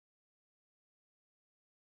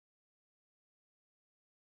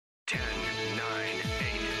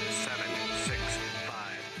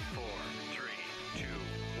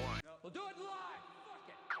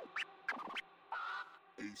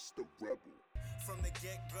from the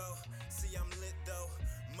get-go. See, I'm lit though.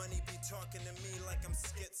 Money be talking to me like I'm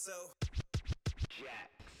schizo.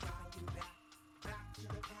 Jaxx. Back to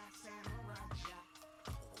the past samurai Jack.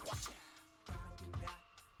 Watch it.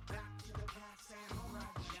 Back to the past samurai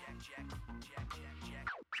Jack.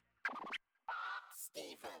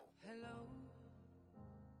 Stevo. Hello,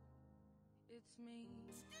 it's me.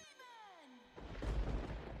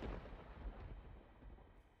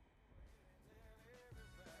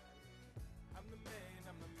 I'm the man.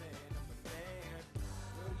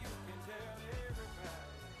 Well, you can tell everybody.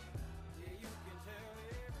 Yeah, you can tell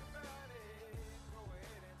everybody. Go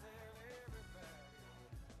ahead and tell everybody.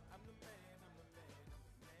 I'm the man.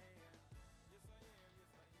 Yes,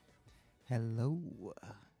 I am. Hello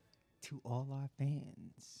to all our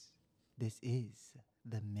fans. This is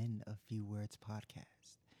the Men of Few Words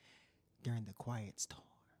podcast. During the quiet storm.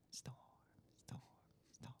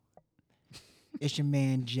 It's your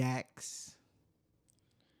man Jaxx.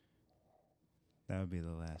 That would be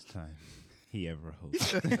the last time he ever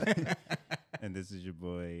hosted. And this is your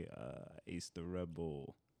boy, Ace the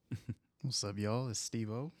Rebel. What's up, y'all? It's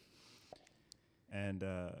Stevo. And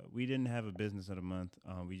we didn't have a business of the month.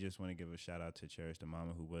 We just want to give a shout out to Cherish the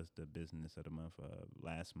Mama, who was the business of the month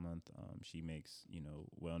last month. She makes,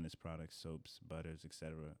 wellness products, soaps, butters,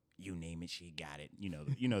 etc. You name it, she got it. You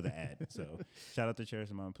know the ad. So shout out to Cherish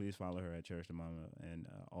the Mama. Please follow her at Cherish the Mama and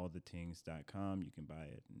allthetings.com. You can buy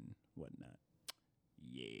it and whatnot.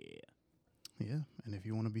 Yeah. Yeah, and if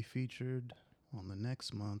you want to be featured on the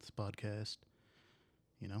next month's podcast,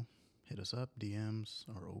 hit us up. DMs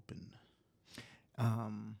are open.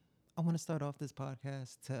 I want to start off this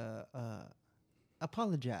podcast to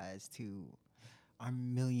apologize to our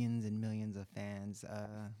millions and millions of fans.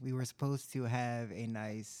 We were supposed to have a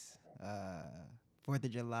nice 4th of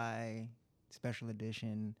July special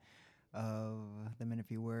edition of the Men of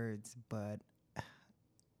Few Words, but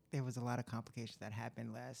there was a lot of complications that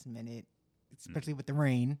happened last minute, especially with the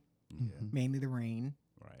rain, mainly the rain,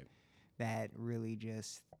 Right. that really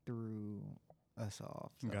just threw us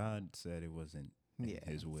off. So. God said it wasn't in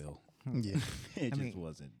his will. Yeah. It just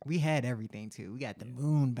wasn't. We had everything too. We got the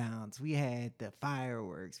moon bounce. We had the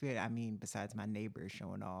fireworks. We had, besides my neighbors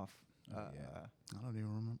showing off. I don't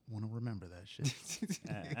even want to remember that shit.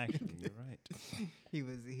 Actually, you're right. He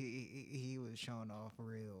was showing off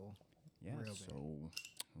real. Yeah. Real So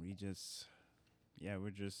we're just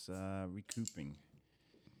recouping.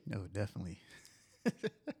 No, definitely.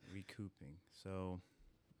 Recouping. So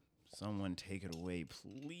someone take it away,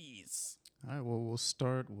 please. All right, well, we'll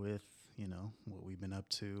start with, what we've been up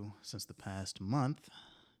to since the past month.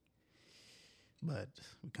 But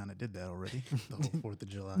we kind of did that already, the whole 4th of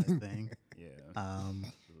July thing. Yeah,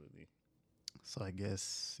 absolutely. So I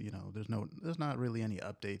guess, there's not really any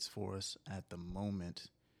updates for us at the moment.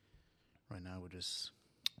 Right now, we're just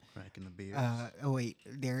cracking the beers. Oh, wait.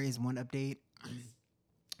 There is one update.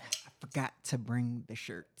 I forgot to bring the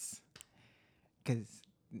shirts. Because...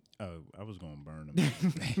 Oh, I was gonna burn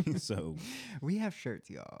them. So we have shirts,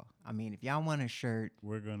 y'all. If y'all want a shirt,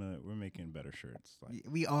 we're making better shirts. Like,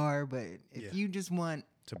 we are. But if you just want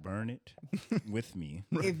to burn it with me,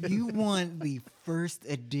 if you want the first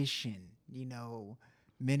edition,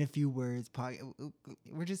 Men of Few Words,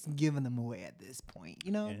 we're just giving them away at this point.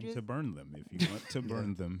 and just, to burn them. If you want to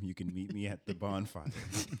burn them, you can meet me at the bonfire.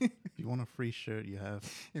 If you want a free shirt, you have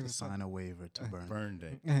to sign a waiver to burn. Burned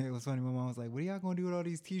it. It was funny. My mom was like, "What are y'all gonna do with all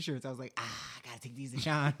these T-shirts?" I was like, "I gotta take these to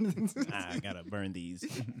Sean." I gotta burn these.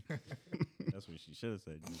 That's what she should have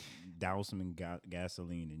said. Just douse them in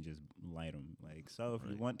gasoline and just light them. So if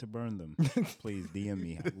you want to burn them, please DM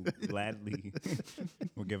me. I will gladly.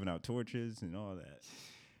 We're giving out torches and all that.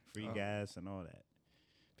 Free gas and all that.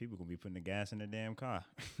 People gonna be putting the gas in their damn car.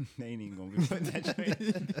 They ain't even gonna be putting that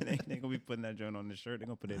joint. They gonna be putting that joint on the shirt. They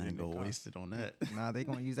gonna put it in the car. Waste it on that. Nah, they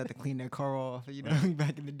gonna use that to clean their car off.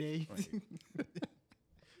 Back in the day. Right.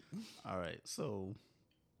 All right, so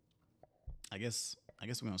I guess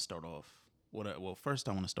we're gonna start off. First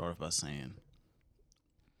I want to start off by saying,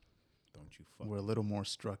 Don't you fuck. we're a little more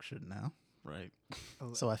structured now, right?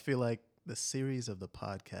 So I feel like the series of the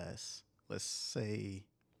podcast, let's say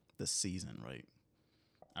the season, right?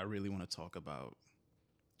 I really want to talk about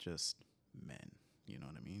just men. You know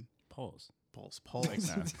what I mean? Pause. Pause.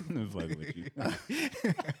 Nah, fuck with you.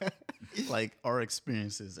 Like our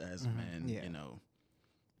experiences as men, Yeah.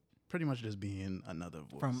 pretty much just being another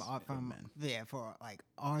voice from men. for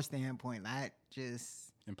our standpoint, not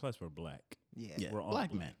just And plus, we're black. yeah. We're all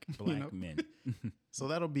black men. Black men. So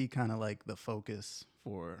that'll be kind of like the focus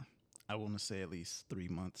for, I want to say, at least 3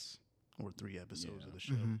 months or 3 episodes of the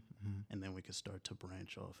show, and then we could start to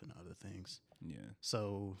branch off into other things. Yeah.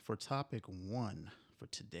 So for topic 1 for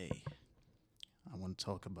today, I want to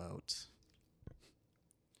talk about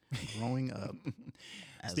growing up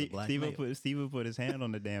as a black male. Stevo put his hand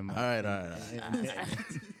on the damn mic. All right.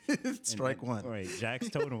 Strike one. All right,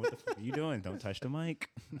 Jaxx told him, "What the fuck are you doing? Don't touch the mic."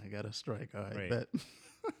 I got a strike. All right, Right. bet.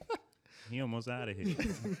 He almost out of here.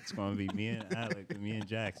 It's gonna be me and Alec, me and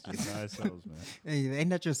Jaxx just by ourselves, man. Hey, ain't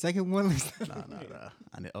that your second one? Nah.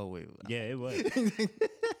 Oh, wait. Yeah, it was.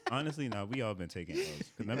 Honestly, no, we all been taking L's.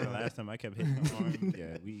 'Cause remember the last time I kept hitting the arm?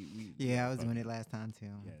 Yeah, we. Yeah, I was doing it last time too.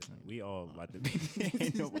 Yeah, we all about to be.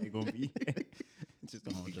 Ain't nobody gonna be. It's just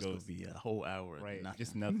gonna be Just gonna ghosts. be a whole hour. Right, Nothing.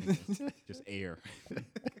 just nothing, just air.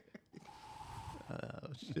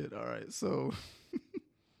 Shit. All right. So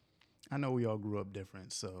I know we all grew up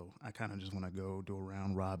different, so I kind of just want to go do a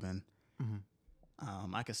round robin.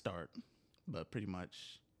 I could start, but pretty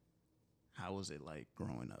much, how was it like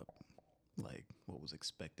growing up? Like, what was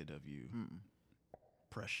expected of you?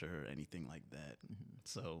 Pressure, anything like that?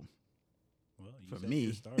 So, Well, you For said me-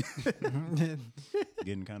 you start.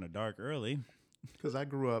 Getting kind of dark early. because I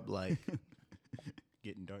grew up like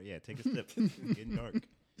Getting dark. Yeah, take a sip. Getting dark.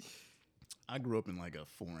 I grew up in like a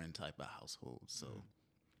foreign type of household, so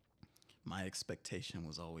my expectation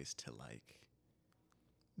was always to like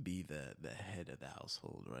be the head of the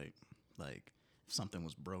household, right? Like if something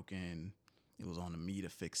was broken, it was on me to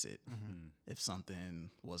fix it. If something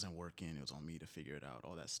wasn't working, it was on me to figure it out,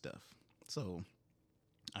 all that stuff. So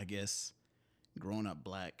I guess growing up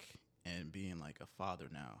black and being like a father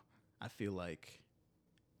now, I feel like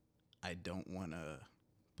I don't want to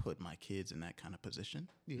put my kids in that kind of position.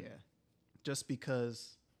 Yeah. Just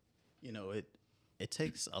because, you know, it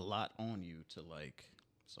takes a lot on you to like,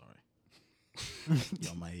 sorry,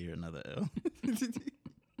 y'all might hear another L,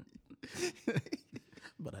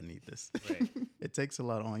 but I need this. Right. It takes a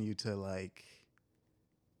lot on you to like,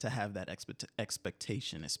 to have that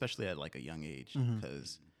expectation, especially at like a young age,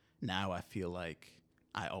 because now I feel like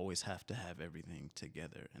I always have to have everything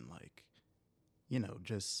together and like, you know,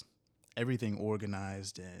 just everything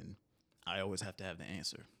organized, and I always have to have the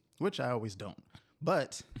answer, which I always don't.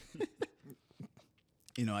 But,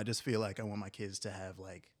 you know, I just feel like I want my kids to have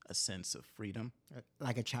like a sense of freedom.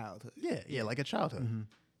 Like a childhood. Yeah, like a childhood.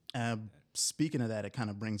 Speaking of that, it kind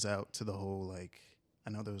of brings out to the whole, like, I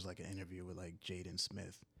know there was like an interview with like Jaden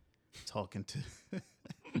Smith talking to,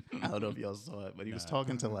 I don't know if y'all saw it, but he was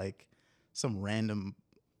talking to like some random,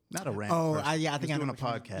 not a random person. I He think was I know doing a what you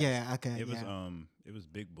mean. podcast. Yeah, okay. It was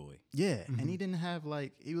Big Boy. Yeah, and he didn't have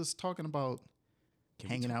like, he was talking about Can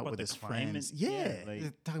we hanging talk out about with the his climate? friends. Yeah. like,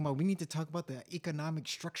 They're talking about we need to talk about the economic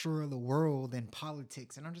structure of the world and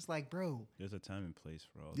politics, and I'm just like, bro, there's a time and place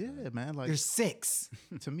for all Yeah, that. man. Like, you're 6.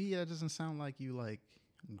 to me, that doesn't sound like you like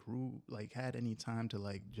grew, like had any time to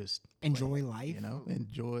like just Enjoy life. you know,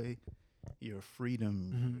 enjoy your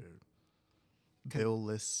freedom, your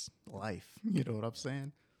billless life. You know what I'm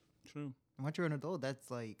saying? True. Once you're an adult,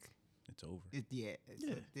 that's like, It's over. it's Yeah.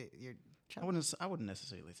 You're I wouldn't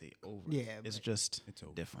necessarily say over. Yeah, it's but- just It's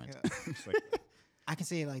over. different. It's like, I can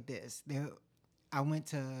say it like this. I went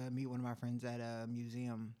to meet one of my friends at a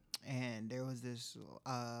museum, and there was this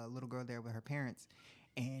little girl there with her parents,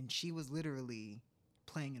 and she was literally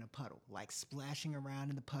playing in a puddle, like splashing around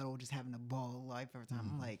in the puddle, just having a ball of life every time.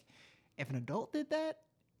 I'm like, if an adult did that,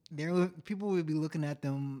 people would be looking at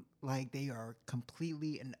them like they are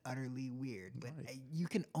completely and utterly weird. But Right. you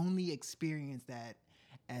can only experience that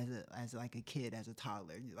as like a kid, as a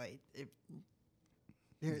toddler. Like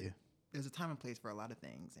there's a time and place for a lot of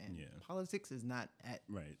things, and Yeah. politics is not at.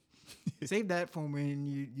 right. Save that for when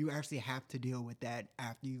you actually have to deal with that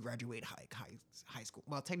after you graduate high school.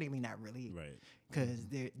 Well, technically not really, Right. because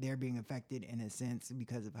they're being affected in a sense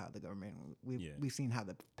because of how the government. We've seen how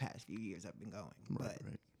the past few years have been going, but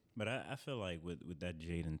But I feel like with that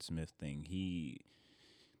Jaden Smith thing,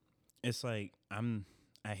 it's like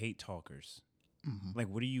I hate talkers. Like,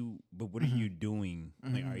 what are you doing?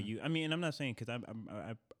 Like, are you? I mean, and I'm not saying because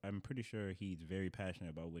I'm pretty sure he's very passionate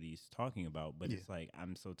about what he's talking about. But it's like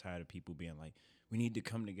I'm so tired of people being like, we need to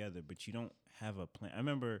come together, but you don't have a plan. I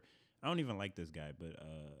remember I don't even like this guy, but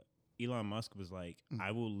Elon Musk was like, I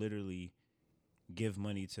will literally give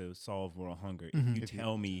money to solve world hunger if you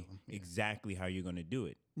tell me exactly how you're gonna do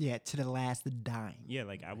it. yeah, to the last dime. Yeah,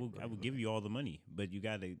 like I will give you all the money, but you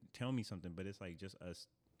got to tell me something. But it's like just us,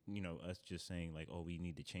 us just saying like, oh, we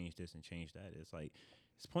need to change this and change that. It's like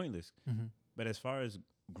it's pointless. But as far as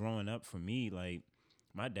growing up for me, like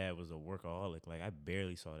my dad was a workaholic. Like I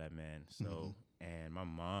barely saw that man. So and my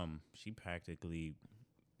mom, she practically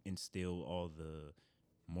instilled all the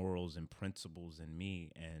morals and principles in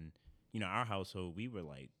me. And our household, we were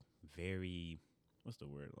like very, what's the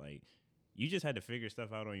word? Like, you just had to figure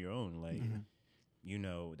stuff out on your own. Like,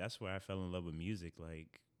 that's where I fell in love with music.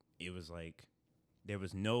 Like, it was like, there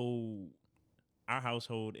was no, our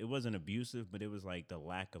household, it wasn't abusive, but it was like the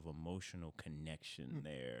lack of emotional connection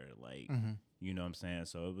there. Like, you know what I'm saying?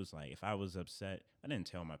 So it was like, if I was upset, I didn't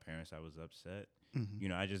tell my parents I was upset.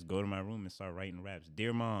 I just go to my room and start writing raps.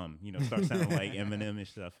 Dear Mom, start sounding like Eminem and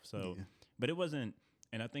stuff. So, but it wasn't,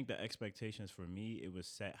 and I think the expectations for me, it was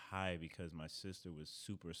set high because my sister was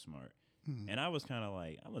super smart. And I was kind of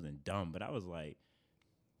like, I wasn't dumb, but I was like,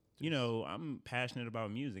 I'm passionate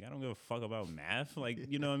about music. I don't give a fuck about math. Like,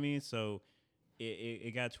 you know what I mean? So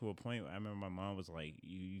it got to a point where I remember my mom was like,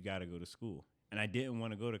 you got to go to school. And I didn't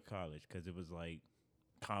want to go to college because it was like,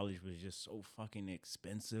 college was just so fucking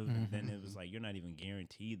expensive. And then it was like, you're not even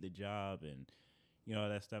guaranteed the job and, all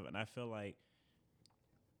that stuff. And I feel like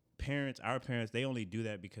our parents, they only do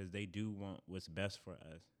that because they do want what's best for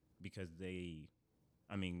us. Because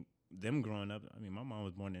them growing up, my mom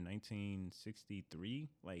was born in 1963.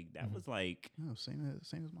 Like, that was like... Oh, same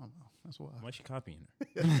as my mom. That's why. Why is she copying her?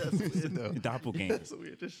 That's weird, though. Doppelganger. That's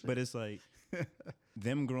weird as shit. But it's like,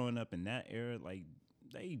 them growing up in that era, like,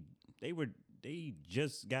 they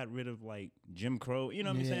just got rid of, like, Jim Crow. You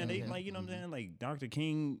know what I'm saying? They, like, you know what I'm saying? Like, Dr.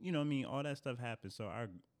 King, you know what I mean? All that stuff happened. So,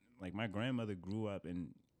 my grandmother grew up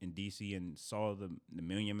in D.C. and saw the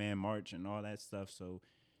Million Man March and all that stuff. So,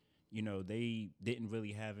 they didn't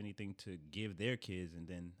really have anything to give their kids. And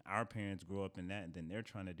then our parents grew up in that, and then they're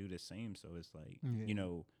trying to do the same. So it's like,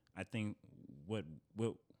 I think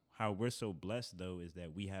how we're so blessed, though, is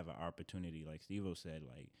that we have an opportunity, like Stevo said,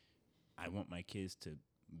 like, I want my kids to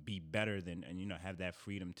be better than, and, have that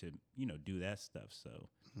freedom to, do that stuff. So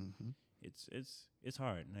it's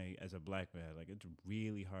hard. Like, as a black man, like, it's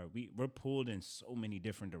really hard. We're pulled in so many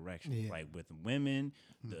different directions, like with women,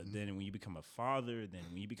 then when you become a father, then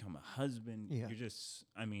when you become a husband, you're just,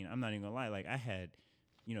 I'm not even gonna lie. Like, I had,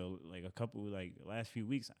 like a couple, like last few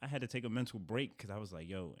weeks, I had to take a mental break because I was like,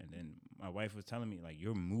 yo, and then my wife was telling me, like,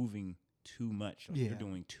 you're moving too much. Like, you're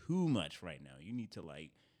doing too much right now. You need to,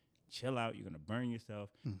 like, chill out. You're going to burn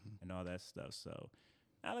yourself and all that stuff. So,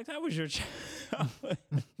 Alex, how was your childhood?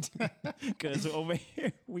 Because over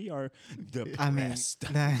here, we are depressed.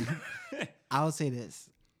 I'll say this.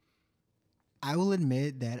 I will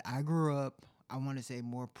admit that I grew up, I want to say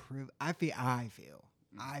more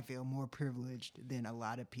I feel more privileged than a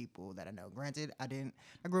lot of people that I know. Granted, I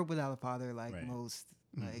grew up without a father like most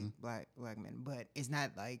like black men, but it's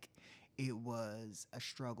not like it was a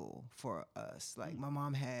struggle for us. Like, my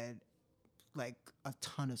mom had like a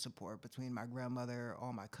ton of support between my grandmother,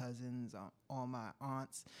 all my cousins, all my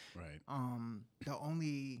aunts. Right. The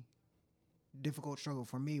only difficult struggle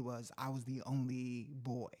for me was I was the only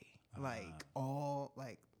boy. Like, all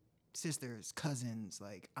like sisters, cousins,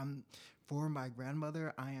 like, for my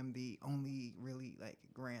grandmother, I am the only really like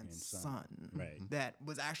grandson that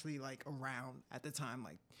was actually like around at the time.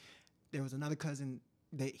 Like, there was another cousin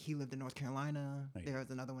that he lived in North Carolina. There was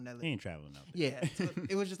another one that lived. He ain't traveling out there. Yeah, so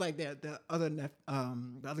it was just like the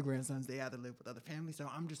other grandsons, they either lived with other families. So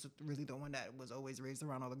I'm just really the one that was always raised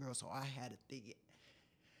around all the girls. So I had the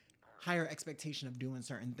higher expectation of doing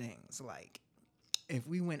certain things. Like, if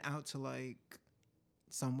we went out to like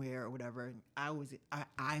somewhere or whatever,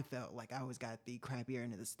 I felt like I always got the crappier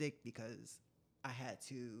end of the stick because I had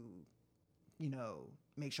to,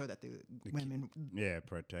 make sure that the women,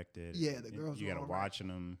 protected. Yeah, the girls. You were gotta watching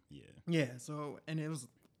them. Yeah. Yeah. So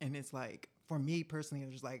it's like, for me personally, it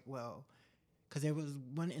was just like, well, because there was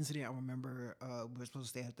one incident I remember. We were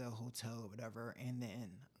supposed to stay at the hotel or whatever, and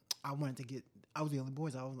then I was the only boy,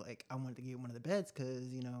 so I was like, I wanted to get one of the beds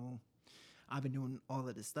because I've been doing all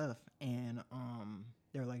of this stuff, and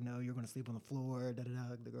they were like, no, you're gonna sleep on the floor. Da da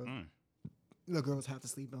da. The girls have to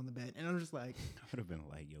sleep on the bed, and I'm just like, I would have been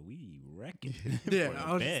like, yo, we wrecking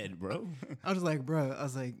I was bed, bro. I was like, bro,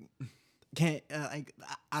 can't like,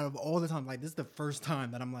 out of all the time, like, this is the first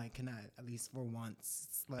time that I'm like, can I at least for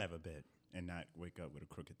once have a bed and not wake up with a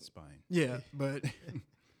crooked spine? Yeah, but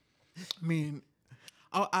I mean,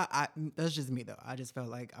 I that's just me though. I just felt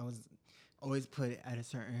like I was always put at a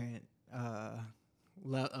certain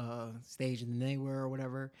stage than they were or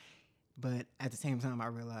whatever. But at the same time, I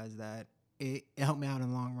realized that it helped me out in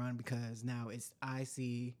the long run because now I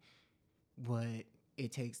see what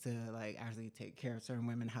it takes to like actually take care of certain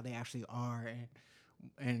women, how they actually are,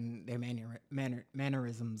 and their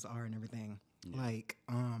mannerisms are and everything. Yeah. Like,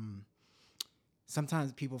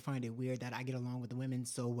 sometimes people find it weird that I get along with the women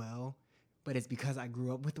so well, but it's because I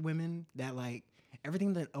grew up with the women that like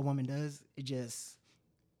everything that a woman does, it just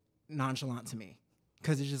nonchalant to me.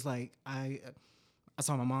 Cause it's just like, I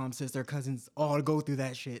saw my mom, sister, cousins all go through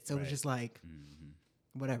that shit. So it was Right. just like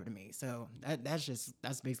Mm-hmm. whatever to me. So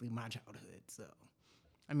that's basically my childhood. So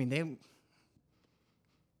I mean, they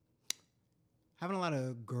having a lot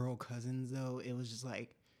of girl cousins though. It was just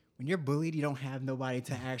like when you're bullied, you don't have nobody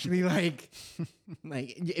to actually like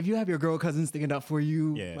if you have your girl cousins sticking up for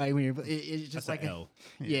you, Yeah. like when it's just That's like an L.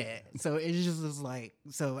 yeah. So it just was like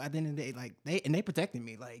so at the end of the day, like they protected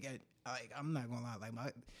me. Like I'm not gonna lie,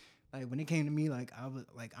 like when it came to me, like I was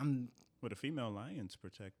like I'm Well, the female lions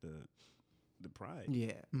protect the pride.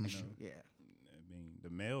 yeah You know? yeah. I mean, the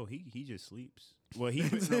male, he just sleeps. Well,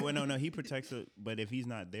 no, he protects it. But if he's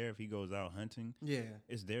not there, if he goes out hunting, Yeah.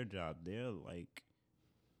 it's their job. They're like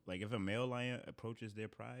if a male lion approaches their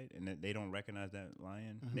pride and they don't recognize that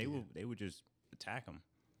lion, they would just attack him.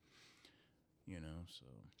 You know, so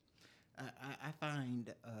I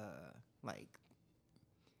find like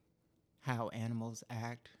how animals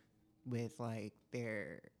act with like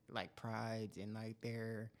their like prides and like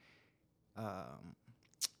their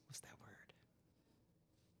what's that word?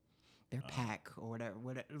 Their pack or whatever.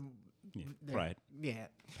 yeah, their- pride. Yeah,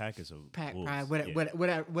 Pack is a pack wolves. pride.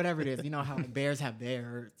 Yeah. Whatever it is. You know how like, bears have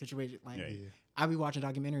their situation. Like Yeah. I be watching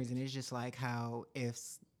documentaries and it's just like how if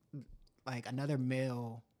like another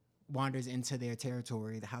male wanders into their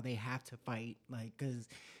territory, how they have to fight, like because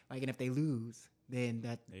like and if they lose, then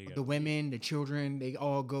that There you go. the women, the children, they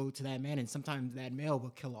all go to that man, and sometimes that male will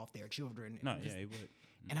kill off their children. No, and yeah, he would.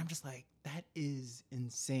 and I'm just like, that is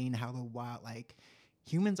insane. How the wild like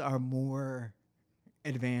humans are more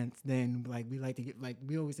advanced than like we like to get. Like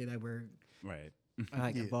we always say that we're Right.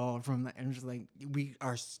 like Yeah. evolved from and I'm just like we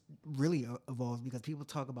are really evolved because people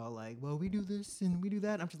talk about like well we do this and we do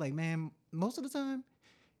that. I'm just like man, most of the time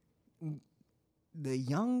the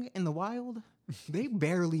young and the wild they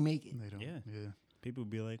barely make it. They don't. Yeah. Yeah. People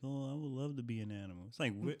be like, "Oh, I would love to be an animal." It's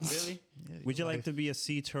like, really? Yeah, Would you your like life- to be a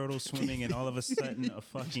sea turtle swimming and all of a sudden a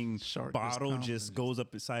fucking Shark just bottle comes just and goes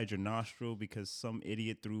up inside your nostril because some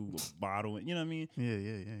idiot threw a bottle? You know what I mean?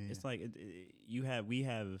 Yeah. It's like we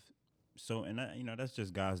have so, and that, you know, that's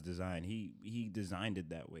just God's design. He designed it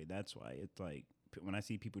that way. That's why it's like when I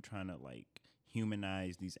see people trying to like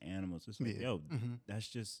humanize these animals, it's like, Yeah. yo, that's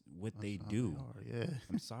just what they That's how do. are, yeah.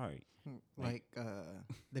 I'm sorry. Like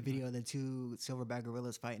the video of the two silverback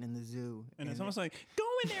gorillas fighting in the zoo, And it's almost like, go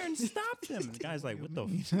in there and stop them. And the guy's like, what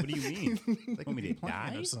what do you mean? Like Want me to playing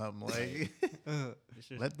die? or something. Like It's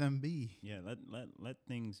just- let them be. yeah, let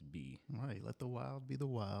things be. Right. Let the wild be the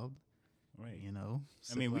wild. Right. You know.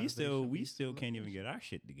 I mean, we still Civilization be can't even get our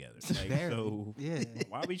shit together. Like, Barely. so Yeah.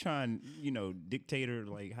 why we trying, dictator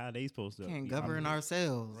like how they supposed to Can't be govern operated?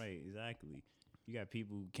 ourselves. Right, exactly. You got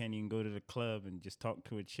people who can't even go to the club and just talk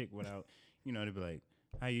to a chick without, they be like,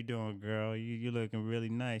 "How you doing, girl? You looking really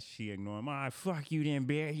nice." She ignore him. "Ah, fuck you, then,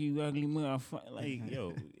 bear, you ugly motherfucker." Like,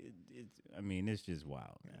 yo, it's just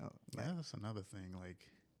wild, man. Yeah, that's another thing. Like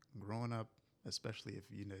growing up, especially if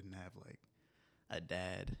you didn't have like a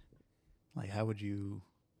dad, like how would you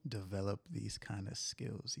develop these kind of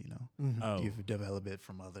skills? Oh, Do you develop it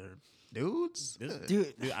from other dudes? Dude,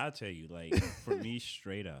 Dude, I'll tell you, like, for me,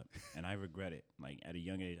 straight up, and I regret it. Like, at a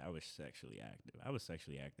young age, I was sexually active. I was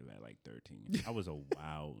sexually active at like 13. I was a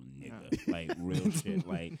wild nigga, like real shit.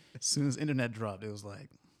 Like, As soon as internet dropped, it was like,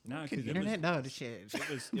 nah, because internet, no, the shit.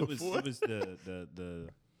 it was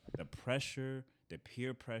the pressure, the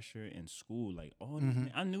peer pressure in school. Like,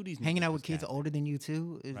 I knew these Hanging niggas out was with kids capping. older than you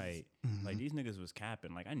too. Is, Right. Like these niggas was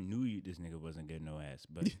capping. Like I knew this nigga wasn't getting no ass,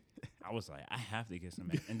 but I was like, I have to get some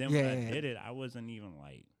ass. And then when I Yeah. did it, I wasn't even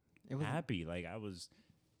like It was- happy. Like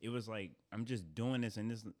it was like I'm just doing this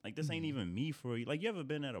and this ain't even me for you. Like you ever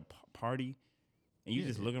been at a party and you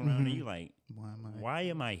just look around and you like, why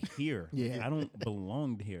am I here? Yeah. I don't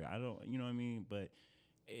belong here. I don't, you know what I mean? But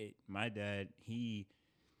my dad, he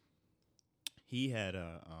had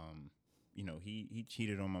a he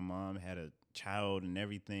cheated on my mom, had a child and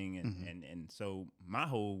everything, and so my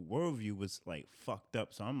whole worldview was like fucked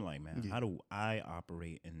up. So I'm like, man, how do I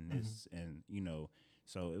operate in this? And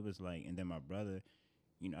so it was like, and then my brother,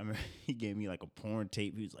 I remember he gave me like a porn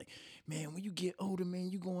tape. He was like, "Man, when you get older, man,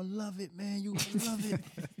 you gonna love it, man. You gonna love it."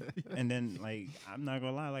 And then like, I'm not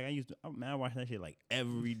gonna lie, like I watched that shit like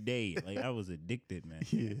every day. Like I was addicted, man.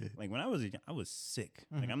 Yeah. Like when I was sick.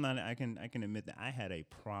 Like I can admit that I had a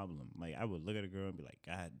problem. Like I would look at a girl and be like,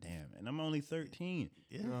 "God damn," and I'm only 13.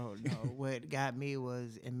 Yeah. Bro, no. What got me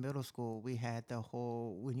was in middle school, we had the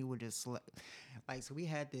whole, when you would just, so we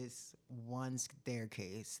had this one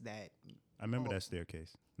staircase that I remember that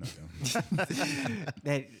staircase. No,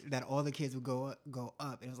 don't. that all the kids would go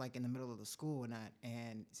up. It was like in the middle of the school and that.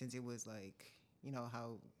 And since it was like,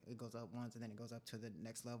 how it goes up once and then it goes up to the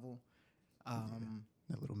next level.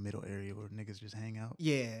 That little middle area where niggas just hang out.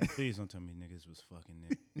 Yeah. Please don't tell me niggas was fucking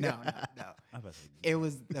there. No. I'm about to say, It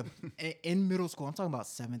was in middle school. I'm talking about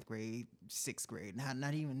 7th grade, 6th grade.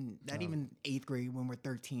 Not even 8th grade when we're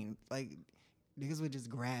 13. Like niggas would just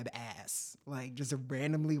grab ass, like just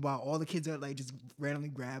randomly while all the kids are like just randomly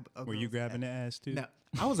grab. were you grabbing the ass too? No,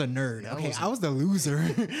 I was a nerd. Yeah, Okay, I was the loser.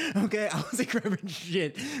 Okay, I wasn't grabbing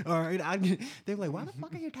shit. All right, they're like, "Why the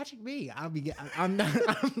fuck are you touching me?" I'm not.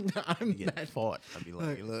 I'm Get not. fought. I'd be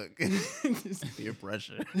like, look, peer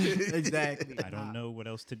pressure. Exactly. I don't know what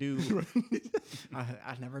else to do.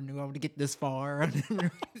 I never knew I would get this far.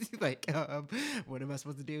 Like, what am I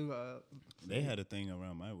supposed to do? They had a thing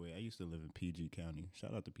around my way. I used to live in PG County.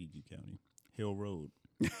 Shout out to PG County. Hill Road.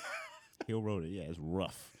 Hill Road, yeah, it's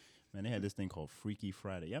rough. Man, they had this thing called Freaky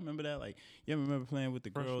Friday. Y'all remember that? Like, you ever remember playing with the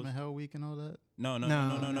girls? Freshman Hell Week and all that.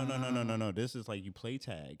 No. This is like you play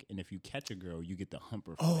tag, and if you catch a girl, you get the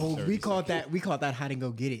humper. For Oh, like 30 we called seconds. that hide and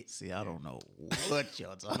go get it. See, I don't know what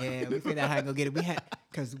y'all talking. Yeah, we played that hide and go get it.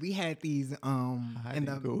 We had these in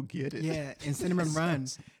the Go get it. Yeah, in Cinnamon Run,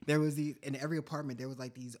 there was these in every apartment. There was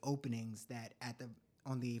like these openings that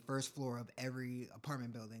on the first floor of every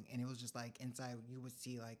apartment building, and it was just like inside you would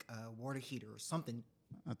see like a water heater or something,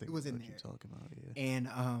 I think it was in what there. you're talking about. Yeah.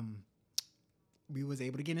 and we was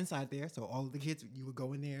able to get inside there. So all of the kids, you would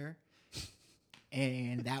go in there,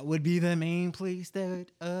 and that would be the main place that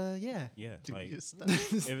yeah. Yeah, Do like your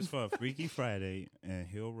stuff. it was for a Freaky Friday, and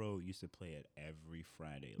Hill Road used to play it every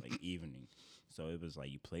Friday, like evening. So it was like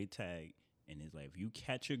you play tag, and it's like if you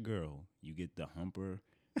catch a girl, you get the humper,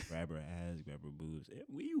 grab her ass, grab her boobs.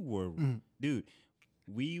 We were, dude,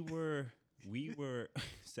 we were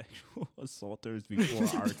sexual assaulters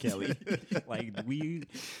before R. Kelly. like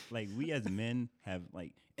we as men have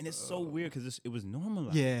like, and it's so weird because it was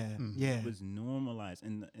normalized. Yeah, yeah. It was normalized,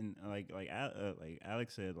 and like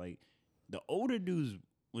Alex said, like the older dudes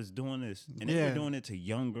was doing this, and they Yeah. were doing it to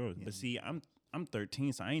young girls. But see, I'm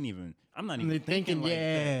 13, so I'm not even They're thinking like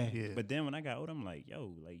yeah. that. Yeah. But then when I got older, I'm like,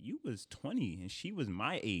 yo, like you was 20 and she was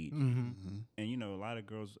my age, Mm-hmm. and you know a lot of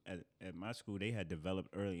girls at my school they had developed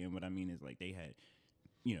early, and what I mean is like they had,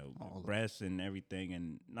 you know, breasts and everything,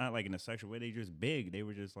 and not like in a sexual way. They just big. They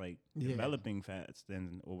were just like Yeah. developing fast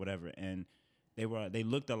and or whatever, and they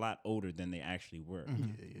looked a lot older than they actually were.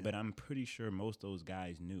 Mm-hmm. But I'm pretty sure most of those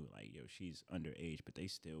guys knew like, yo, she's underage, but they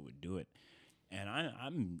still would do it. And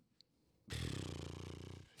I'm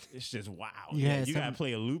it's just wow. Yeah, you gotta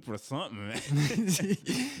play a loop or something, man.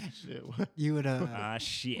 Shit, what, You would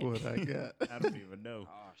Shit. what I got? I don't even know.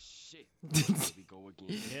 Oh shit. Here we go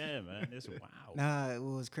again. Yeah, man, it's wow. Nah,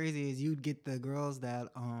 what was crazy is you'd get the girls that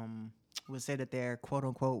would say that their quote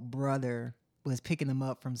unquote brother was picking them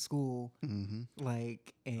up from school, Mm-hmm.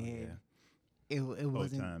 like, and it Whole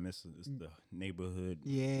wasn't. time it's the neighborhood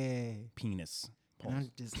Yeah, penis. and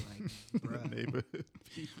I'm just like, bruh, Neighborhood.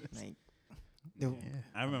 like, the,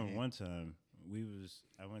 I remember one time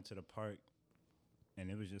I went to the park,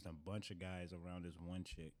 and it was just a bunch of guys around this one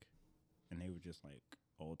chick, and they were just like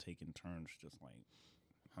all taking turns, just like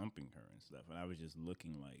humping her and stuff, and I was just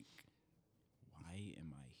looking like, why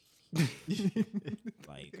am I here?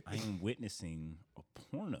 Like I am witnessing a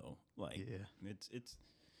porno. Like Yeah.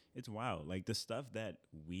 it's wild. Like the stuff that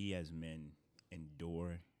we as men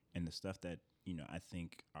endure, and the stuff that, you know, I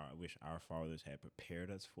think I wish our fathers had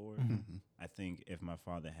prepared us for. I think if my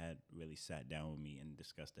father had really sat down with me and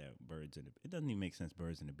discussed that it doesn't even make sense,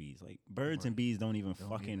 birds and the bees. Like birds and bees don't even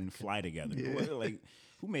fucking fly together. Like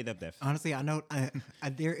who made up that? honestly, I know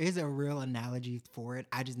there is a real analogy for it.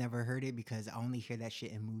 I just never heard it because I only hear that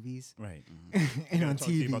shit in movies Right. and on Talk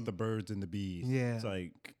to you TV. about the birds and the bees. Yeah. It's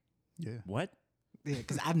like, Yeah. what? Yeah,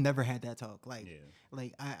 because I've never had that talk. Like, Yeah.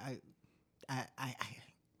 like I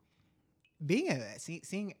being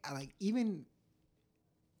seeing like even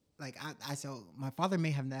like I so my father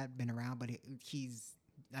may have not been around, but he's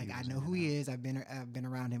like I know who he is. I've been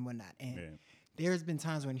around him, whatnot, and Yeah. there's been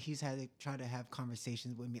times when he's had to try to have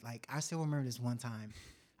conversations with me. Like I still remember this one time,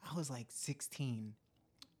 I was like 16,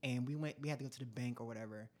 and we had to go to the bank or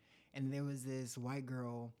whatever, and there was this white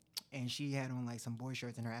girl. And she had on like some boy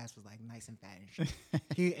shorts, and her ass was like nice and fat and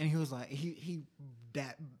shit. he was like he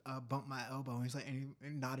bumped my elbow, and he's like, and he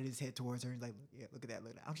nodded his head towards her. He's like, yeah, look at that,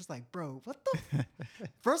 look at that. I'm just like, bro, what the?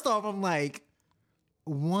 First off, I'm like,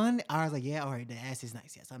 I was like, yeah, all right, the ass is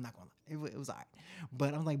nice. Yes, I'm not gonna lie, it was all right.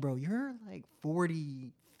 But I'm like, bro, you're like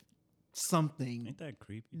 40 something. Ain't that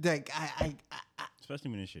creepy? Like I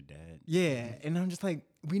Especially when it's your dad. yeah, and I'm just like,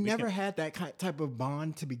 we never had that type of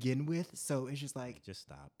bond to begin with, so it's just like, Just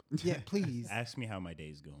stop. yeah, please. Ask me how my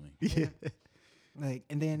day's going. Yeah. Like,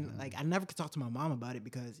 and then like I never could talk to my mom about it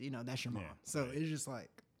because, you know, that's your mom. Yeah, So it's just like,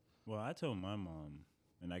 Well, I told my mom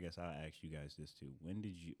and I guess I'll ask you guys this too. When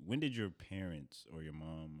did your parents or your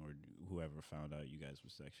mom or whoever found out you guys were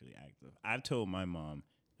sexually active? I told my mom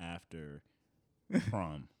after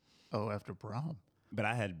prom, Oh, after prom. but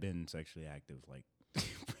I had been sexually active like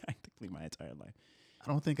practically my entire life. I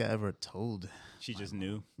don't think I ever told. She just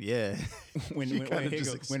knew. Yeah. When She when, kinda here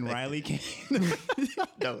just you go. When expected. Riley came,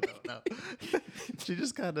 No. She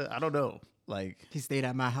just kind of, I don't know. Like, He stayed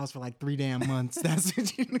at my house for like 3 damn months. That's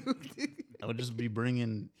what you knew. I would just be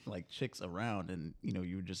bringing like chicks around and,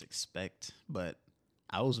 you would just expect. But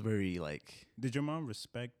I was very like, did your mom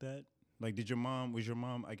respect that? Like, was your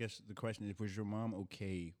mom, I guess the question is, was your mom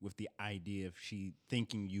okay with the idea of she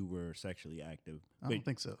thinking you were sexually active? I don't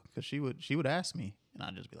think so. Because she would ask me and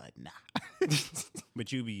I'd just be like, nah.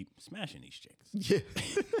 But you be smashing these chicks. Yeah.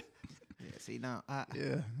 Yeah, see, now,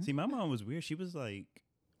 Yeah. See, my mom was weird. She was like,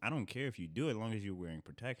 I don't care if you do it as long as you're wearing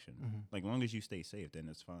protection. Like, long as you stay safe, then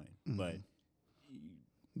it's fine. But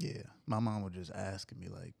Yeah. My mom would just ask and be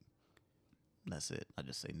like, that's it. I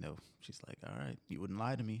just say no. She's like, all right, you wouldn't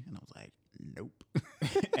lie to me. And I was like, nope.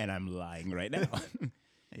 and I'm lying right now.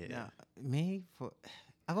 Yeah. now, me,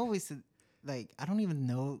 I've always said, like, I don't even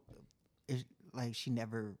know if, like, she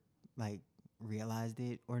never, like, realized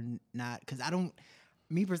it or not. Because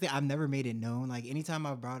me personally, I've never made it known. Like, anytime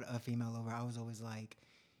I brought a female over, I was always like,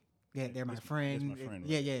 yeah, they're my friend. my friend,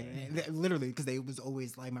 Yeah, right? yeah. Literally, because they was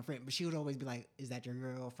always like my friend. But she would always be like, is that your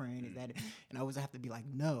girlfriend? Is that it? And I always have to be like,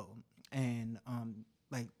 no. And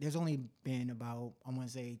like there's only been about, I want to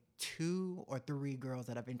say 2 or 3 girls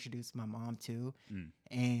that I've introduced my mom to.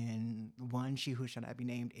 And one, who shall not be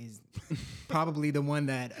named, is probably the one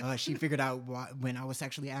that she figured out when I was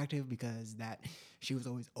sexually active, because that she was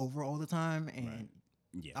always over all the time. And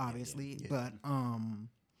Yeah, obviously, but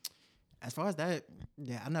as far as that,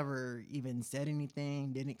 yeah, I never even said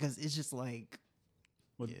anything, didn't, because it's just like,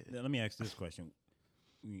 Well, let me ask this question.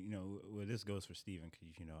 Well, this goes for Steven, because,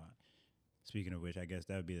 speaking of which, I guess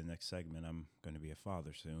that would be the next segment. I'm going to be a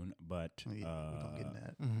father soon, but... We're going to get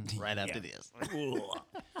that right after this.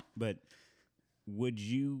 But would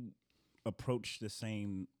you approach the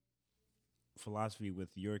same philosophy with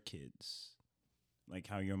your kids, like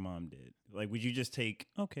how your mom did? Like, would you just take,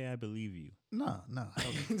 okay, I believe you? No.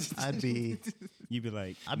 You'd be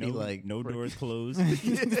like, no frick. doors closed.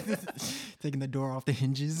 taking the door off the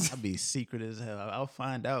hinges. I'd be secret as hell. I'll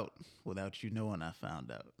find out without you knowing I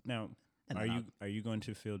found out. Now, And are you going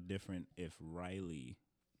to feel different if Riley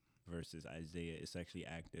versus Isaiah is sexually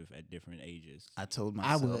active at different ages? I told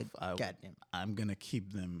I myself would. Goddamn. I'm going to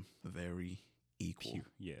keep them very equal.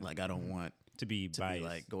 Yeah. Like, I don't want to be to biased. be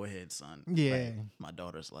like, go ahead, son. Yeah. Like, my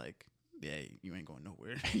daughter's like, yeah, you ain't going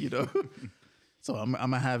nowhere, So I'm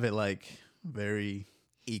going to have it like very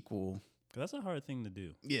equal. 'Cause that's a hard thing to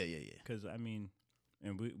do. Yeah. Because, I mean,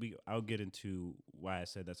 and I'll get into why I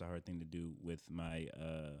said that's a hard thing to do with my,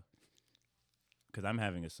 because I'm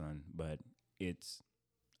having a son, but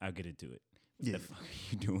I'll get into it. What Yeah. the fuck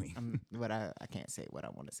are you doing? I can't say what I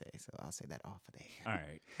want to say, so I'll say that off of there. All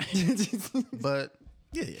right. But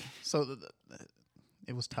yeah. So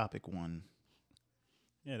it was topic 1.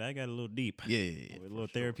 Yeah, that got a little deep. Yeah. A little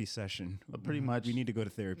therapy session. But pretty much, We need to go to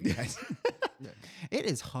therapy, guys. It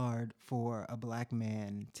is hard for a black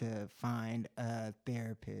man to find a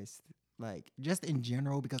therapist, like just in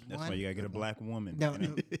general, because That's one, why you gotta get a black woman. No, you know?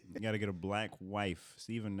 no. You gotta get a black wife.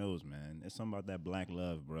 Steven knows, man. It's something about that black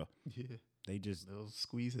love, bro. yeah, They just, they'll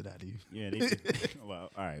squeeze it out of you. yeah, they just,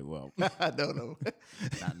 well, all right, well. I don't know.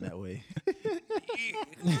 Not in that way.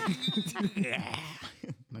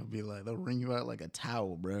 They'll be like, they'll wring you out like a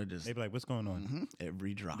towel, bro. Just They be like, what's going on?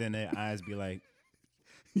 every drop. Then their eyes be like,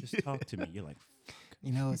 just talk to me. You're like,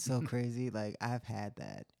 you know, it's so crazy. Like I've had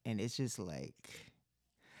that, and it's just like,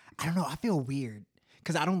 I don't know. I feel weird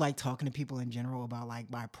because I don't like talking to people in general about like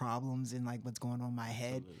my problems and like what's going on in my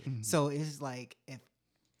head. So it's like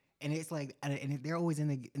and they're always in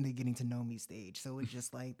the getting to know me stage. So it's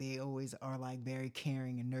just like they always are like very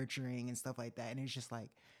caring and nurturing and stuff like that. And it's just like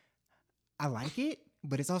I like it,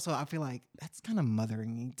 but it's also I feel like that's kind of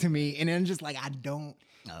mothering to me. And then just like I don't.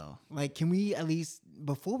 Oh, Like, can we at least,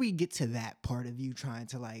 before we get to that part of you trying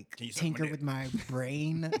to like Can you suck my tinker dick? with my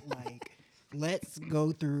brain, like, let's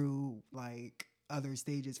go through like other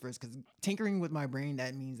stages first. Because tinkering with my brain,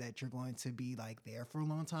 that means that you're going to be like there for a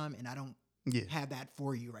long time, and I don't yeah. have that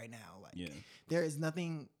for you right now. Like, yeah. there is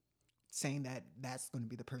nothing saying that that's going to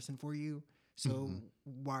be the person for you. So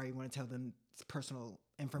why you want to tell them personal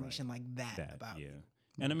information like that about yeah. you?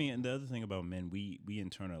 And I mean, and the other thing about men, we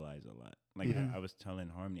internalize a lot. Like I was telling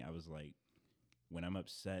Harmony, I was like, when I'm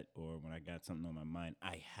upset or when I got something on my mind,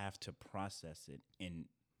 I have to process it and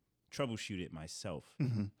troubleshoot it myself.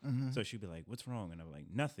 Mm-hmm. So she'd be like, "What's wrong?" And I'm like,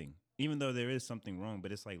 "Nothing." Even though there is something wrong,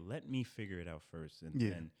 but it's like, let me figure it out first. And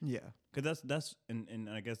Yeah. Yeah. because and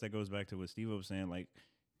I guess that goes back to what Stevo was saying. Like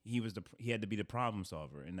he had to be the problem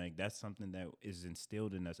solver, and like that's something that is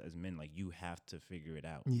instilled in us as men. Like you have to figure it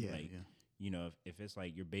out. Yeah. Like you know, if it's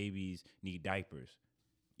like your babies need diapers,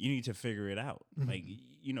 you need to figure it out. Like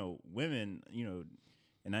you know, women, you know,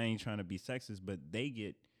 and I ain't trying to be sexist, but they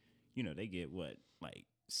get what, like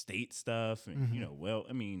state stuff, and you know, well,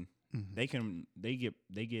 I mean. They get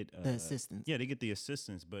The assistance. Yeah, they get the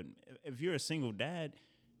assistance. But if you're a single dad,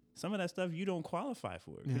 some of that stuff you don't qualify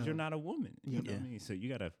for because you're not a woman. You know what I mean? So you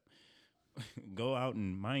gotta go out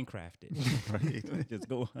and Minecraft it. Right? Just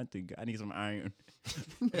go hunting. I need some iron.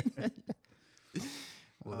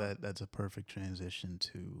 Well, that's a perfect transition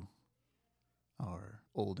to our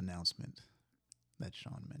old announcement that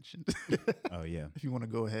Sean mentioned. Oh yeah. If you want to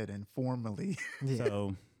go ahead and formally.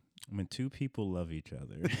 So when two people love each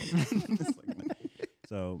other.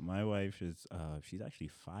 So my wife is she's actually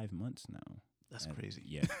 5 months now. That's crazy.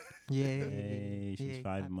 Yeah. Yay. She's Yay. 5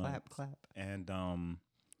 Clap, months. clap. And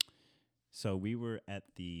so we were at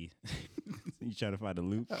the you trying to find a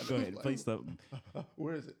loop? Go ahead, play something.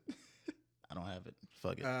 Where is it? I don't have it.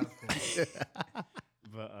 Fuck it.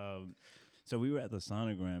 But so we were at the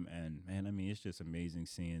sonogram, and man, I mean, it's just amazing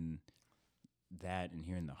seeing that and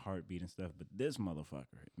hearing the heartbeat and stuff. But this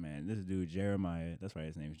motherfucker, man, this dude Jeremiah, that's right,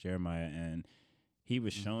 his name is Jeremiah, and he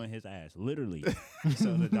was showing his ass, literally.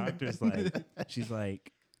 So the doctor's like, she's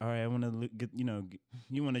like, all right, I want to get,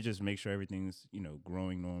 you want to just make sure everything's,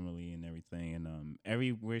 growing normally and everything. And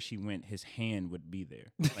everywhere she went, his hand would be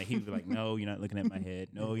there. Like he'd be like, no, you're not looking at my head.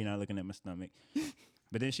 No, you're not looking at my stomach.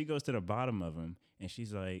 But then she goes to the bottom of him, and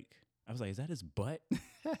she's like, I was like, is that his butt?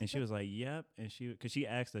 And she was like, yep. And because she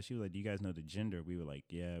asked us, she was like, do you guys know the gender? We were like,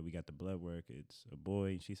 yeah, we got the blood work. It's a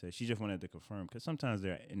boy. And she said she just wanted to confirm because sometimes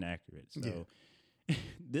they're inaccurate. So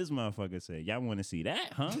this motherfucker said, y'all want to see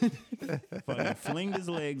that, huh? Fucking flinged his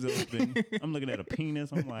legs open. I'm looking at a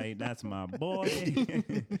penis. I'm like, that's my boy.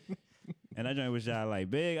 And that joint was y'all like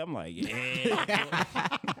big. I'm like, yeah.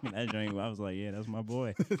 That joint, I was like, yeah, that's my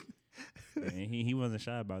boy. And he wasn't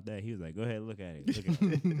shy about that. He was like, go ahead, look at it. Look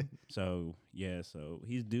at it. So, yeah, so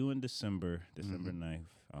he's due in December 9th.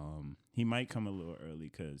 He might come a little early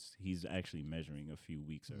because he's actually measuring a few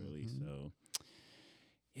weeks early. So,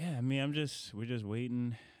 yeah, I mean, we're just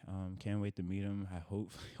waiting. Can't wait to meet him.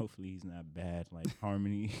 Hopefully he's not bad like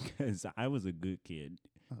Harmony because I was a good kid.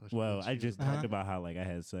 Well, I just talked about how like I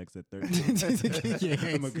had sex at 13.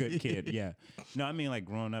 I'm a good kid. Yeah. No, I mean like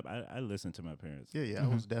growing up, I listened to my parents. Yeah. I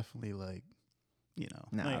was definitely like,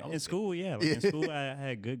 Nah, Like, in school, in school I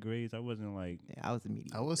had good grades. I wasn't like I was a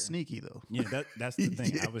mediocre. I was sneaky though. yeah, that's the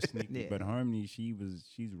thing. I was sneaky, Yeah. but Harmony, she's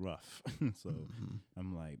rough. So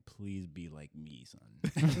I'm like, please be like me,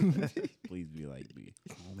 son. Please be like me.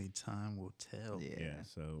 Only time will tell. Yeah.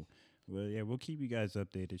 So, well, yeah, we'll keep you guys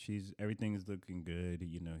updated. Everything's looking good.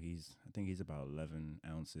 I think he's about 11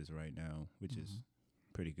 ounces right now, which is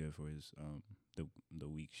pretty good for his the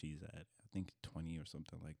week she's at. I think 20 or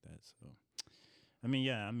something like that. So, I mean,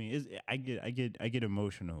 yeah, I get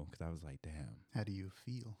emotional because I was like, damn. How do you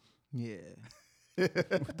feel? Yeah.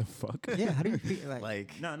 What the fuck? Yeah. How do you feel?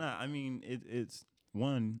 Like No. I mean, it's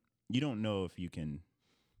one. You don't know if you can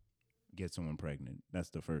get someone pregnant. That's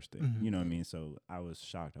the first thing. You know what I mean? So I was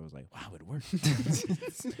shocked. I was like, wow, it worked.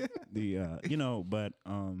 But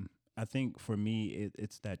I think for me,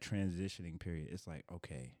 it's that transitioning period. It's like,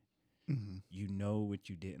 okay, you know what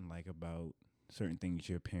you didn't like about certain things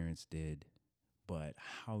your parents did, but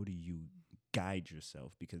how do you guide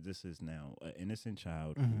yourself? Because this is now an innocent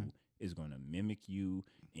child who is going to mimic you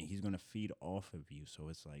and he's going to feed off of you. So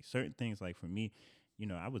it's like certain things, like for me,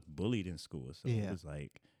 I was bullied in school. So it was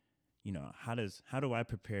like, how do I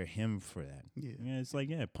prepare him for that? Yeah, it's like,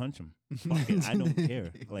 punch him. Fuck it, I don't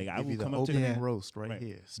care. Like I will come up to opening him. roast right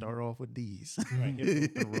here. Start off with these. Right,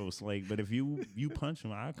 hit the roast. Like, but if you punch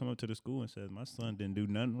him, I come up to the school and says, my son didn't do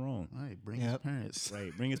nothing wrong. All right, bring his parents.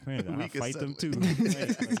 Right, bring his parents. We I'll can fight them too.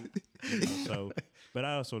 settle Right, so, but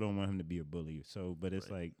I also don't want him to be a bully. So, but it's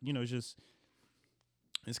like,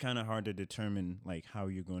 it's kind of hard to determine like how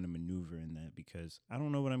you're going to maneuver in that because I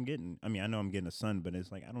don't know what I'm getting. I mean, I know I'm getting a son, but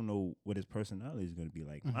it's like I don't know what his personality is going to be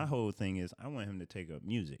like. My whole thing is I want him to take up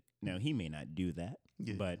music. Now he may not do that,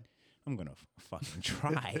 but I'm gonna fucking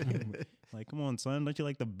try. Like, come on, son, don't you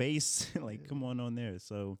like the bass? Like, come on there.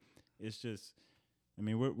 So it's just, I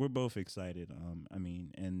mean, we're both excited. I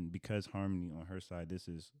mean, and because Harmony on her side, this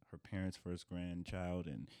is her parents' first grandchild,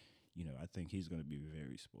 and I think he's gonna be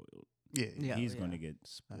very spoiled. Yeah, he's yeah. going to get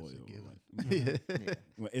That's spoiled. a given. Like, Yeah.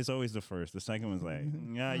 well, it's always the first. The second one's like,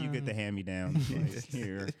 yeah, you get the hand me down. Like,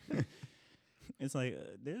 here. It's like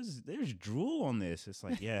there's drool on this. It's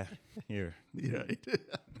like, yeah, here. Yeah.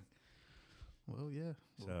 Well, yeah.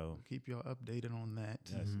 So- We'll keep y'all updated on that.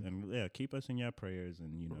 Yes, and yeah, keep us in your prayers,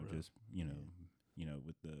 and For real. just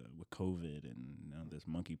with COVID and now this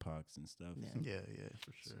monkeypox and stuff. Yeah. Yeah,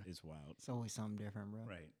 for sure. It's wild. It's always something different, bro.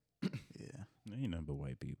 Right. Yeah. Ain't nothing but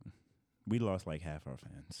white people. We lost like half our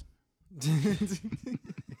fans.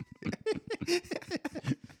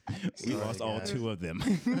 We Sorry, lost all guys. 2 of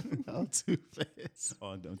them. All too fast.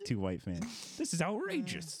 All them 2 white fans. This is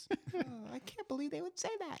outrageous. Oh, I can't believe they would say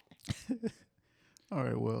that. All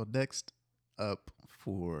right, well, next up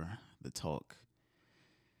for the talk,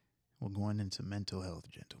 we're going into mental health,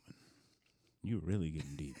 gentlemen. You're really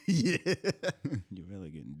getting deep. Yeah. You're really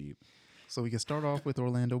getting deep. So we can start off with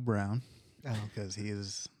Orlando Brown Oh. because he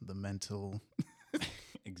is the mental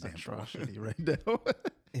Example. atrocity right now.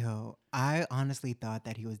 Yo, I honestly thought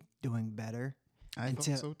that he was doing better. I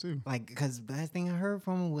Until- thought so too. Like, because the last thing I heard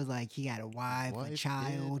from him was like he had a wife, Wife, a kid,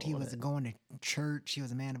 child. He all was that. going to church. He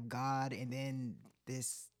was a man of God. And then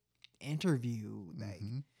this interview, like,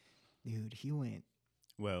 Mhm. dude, he went.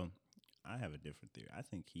 Well, I have a different theory. I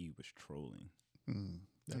think he was trolling.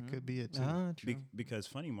 That could be it too. True. Because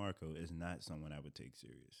Funny Marco is not someone I would take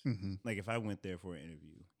serious. Mhm. Like if I went there for an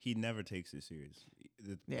interview, he never takes it serious.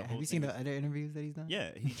 The Yeah. whole Have you thing seen is- the other interviews that he's done?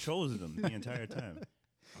 Yeah, he trolls them the entire time.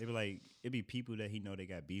 They be like, it'd be people that he know they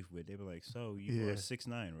got beef with. They be like, so you Yeah. are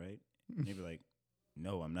 6'9", right? And they be like,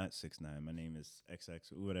 no, I'm not 6'9". My name is XX,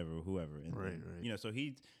 whoever. And Right, then, right. You know, so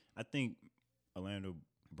I think Orlando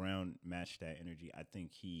Brown matched that energy. I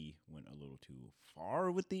think he went a little too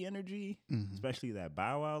far with the energy, Mhm. especially that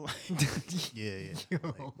Bow Wow. Yeah.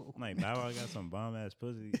 Yo. Like Bow Wow got some bomb ass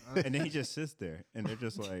pussy, and then he just sits there, and they're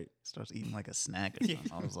just like, Starts eating like a snack or something.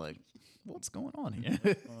 I was like, what's going on here?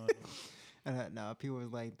 No, people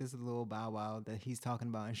was like, this is Lil Bow Wow that he's talking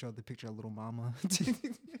about and showed the picture of Little Mama.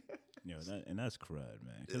 and that's crud,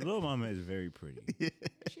 man. Because Lil Mama is very pretty.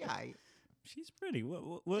 She aight. She's pretty.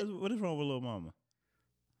 What is wrong with Lil Mama?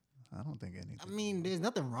 I don't think anything. I mean, there's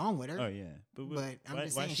nothing wrong with her. Oh yeah, but I'm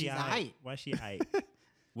just why saying she she's aight? aight. Why she aight?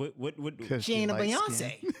 What? 'Cause She ain't a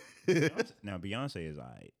light-skinned. Beyonce. Now Beyonce is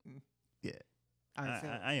aight. Yeah. All right, so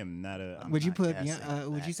I am not a. I'm would you not put?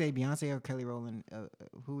 guessing Would you that. say Beyonce or Kelly Rowland?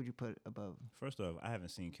 Who would you put above? First off, I haven't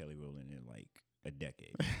seen Kelly Rowland in like a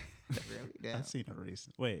decade. Really? Yeah. I've seen her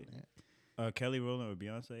recently. Wait, Kelly Rowland or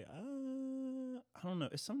Beyonce? I don't know.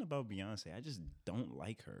 It's something about Beyonce. I just don't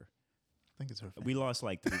like her. I think it's her fan. We lost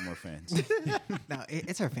like 3 more fans. No,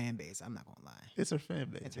 it's her fan base. I'm not gonna lie. It's her fan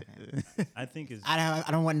base. It's her fan I think it's. I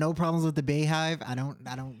don't want no problems with the Bayhive. I don't.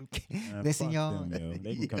 Listen, fuck y'all. them, yo.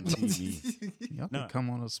 They can come see me. Y'all No. can come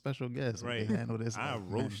on a special guest. Right. Right. Handle this. I like,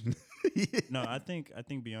 roast. man. No, I think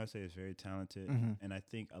Beyonce is very talented, Mhm. and I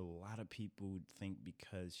think a lot of people think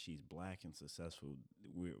because she's black and successful,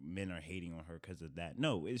 men are hating on her because of that.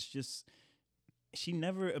 No, it's just she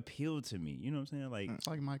never appealed to me. You know what I'm saying? Like, It's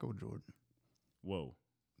like Michael Jordan. whoa,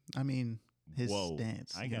 I mean, his whoa,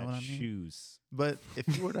 stance. I you got know what I mean? shoes. But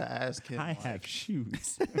if you were to ask him, I like, have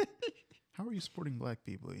shoes. how are you supporting black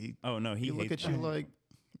people? He Oh no, he look hates at you them. like,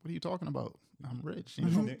 what are you talking about? I'm rich. You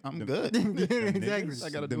know, I'm Them- good. them Exactly. niggas- I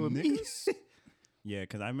gotta them do it me. niggas. Yeah,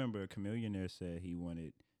 because I remember a Chameleonaire said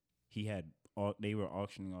they were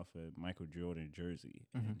auctioning off a Michael Jordan jersey,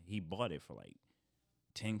 and he bought it for like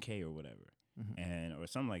 $10K or whatever, and or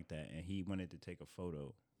something like that, and he wanted to take a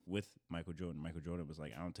photo with Michael Jordan. Michael Jordan was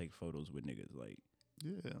like, "I don't take photos with niggas." Like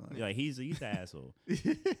Yeah. he's an asshole.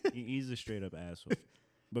 He's a straight up asshole.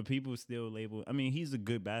 But people still label. I mean, he's a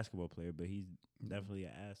good basketball player, but he's definitely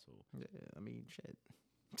an asshole. Yeah, I mean, shit.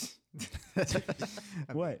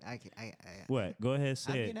 What? I What? Go ahead, I'd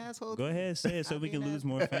say be it. an asshole Go too. ahead, say it, so I'd we be can an lose ass-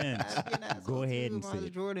 more fans. I'd be an asshole Go ahead too, and say Miles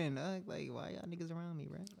it. Jordan. Like, why y'all niggas around me,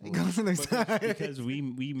 right? Like, go to the next time. Because we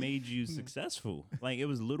made you successful. Like it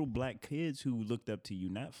was little black kids who looked up to you,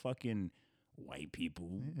 not fucking white people.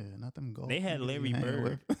 Yeah, not them gold. They had niggas Larry you hang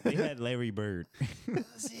Bird. with. They had Larry Bird.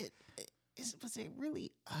 Was it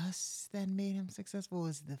really us that made him successful?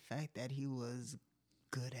 Was the fact that he was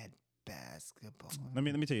good at basketball? Let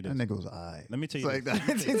me tell you That this. nigga was alright. Let me tell you It's like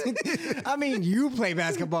this. that. I mean, you play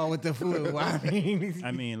basketball with the flu. I mean,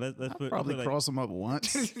 I mean, let's put Probably like, cross him up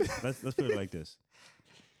once. let's put it like this.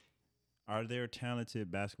 Are there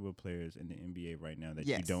talented basketball players in the NBA right now that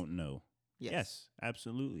you Yes. don't know? yes.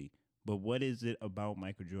 Absolutely. But what is it about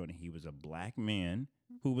Michael Jordan? He was a black man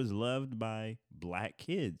who was loved by black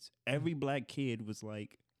kids. Every black kid was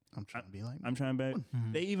like, I'm trying to be like. I'm trying to.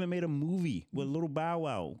 They even made a movie with Little Bow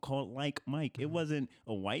Wow called Like Mike. It wasn't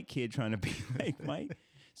a white kid trying to be like Mike.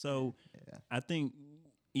 So I think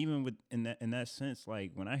even with in that sense,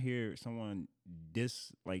 like when I hear someone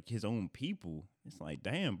diss like his own people, it's like,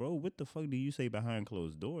 damn, bro, what the fuck do you say behind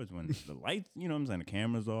closed doors when the lights, you know what I'm saying, the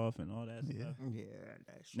cameras off and all that stuff. Yeah,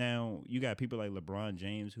 that's Now you got people like LeBron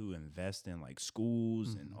James who invest in like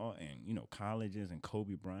schools and all, and you know, colleges, and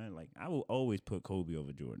Kobe Bryant. Like I will always put Kobe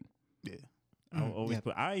over Jordan. Yeah. I will always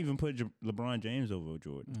I even put LeBron James over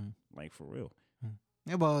Jordan. Like for real.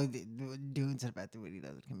 Yeah, well, doing something about what he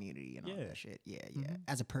does with the community and all Yeah. that shit. Yeah.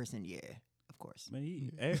 As a person, of course. But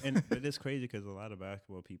but it's crazy because a lot of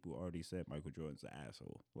basketball people already said Michael Jordan's an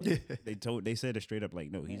asshole. Like, they said it straight up, like,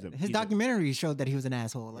 no, he's His documentary showed that he was an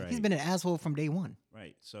asshole. Like he's Right. been an asshole from day one.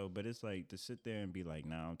 right. So, but it's like to sit there and be like,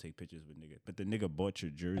 nah, I don't take pictures with nigga. But the nigga bought your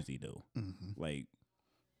jersey though. Like,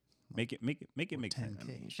 make it make sense. I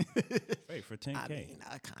mean, right, for 10K. I mean,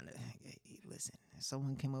 I kind of listen. If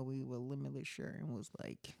someone came up with a limitless shirt and was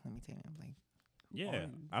like, "Let me tell you," I'm like, Yeah,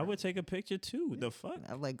 I would take a picture too. The fuck?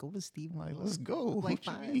 I'm like, go with Steve. Like, let's go. Like, What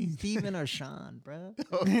you fine, mean? Steven or Sean, bro.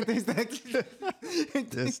 This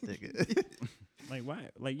nigga. Like why?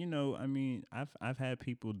 Like, you know, I mean, I've had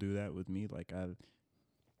people do that with me. Like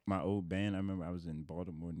my old band, I remember I was in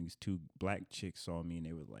Baltimore and these two black chicks saw me and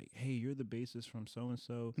they were like, "Hey, you're the bassist from so and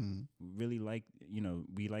so. Really like, you know,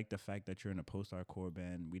 we like the fact that you're in a post-hardcore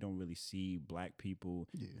band. We don't really see black people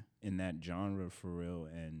in that genre for real."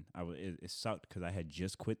 And it sucked because I had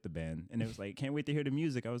just quit the band and it was like, "Can't wait to hear the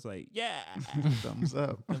music." I was like, "Yeah, Thumbs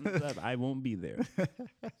up. thumbs up. I won't be there."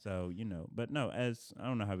 So, you know, but no, I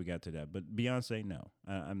don't know how we got to that, but Beyonce, no,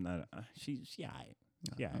 I'm not. She aight.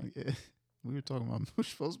 Yeah. Yeah. We were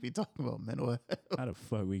supposed to be talking about mental health. How the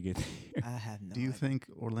fuck we get there? I have no. Do you idea. think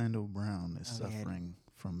Orlando Brown is Oh, yeah. suffering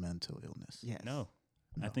from mental illness? Yes. No.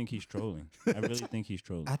 I think he's trolling. I really think he's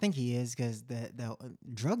trolling. I think he is because the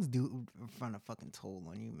drugs do run a fucking toll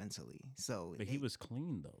on you mentally. So, But he was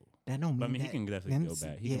clean though. that don't mean. But I mean, he that can definitely them go s-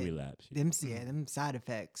 back. He can relapse. Them side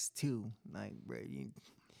effects too. Like, bro,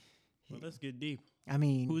 Well, let's get deep. I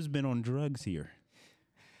mean, Who's been on drugs here?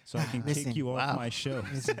 So I can Listen, kick you off wow. my show.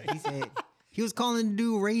 listen, he said he was calling the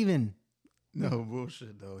dude Raven. No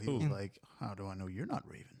bullshit though. He was like, "How do I know you're not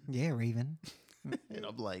Raven?" Yeah, Raven. And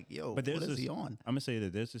I'm like, "Yo, But what there's is this, he on?" I'm gonna say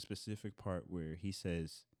that there's a specific part where he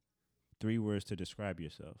says 3 words to describe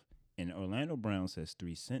yourself, and Orlando Brown says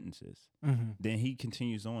 3 sentences. Then he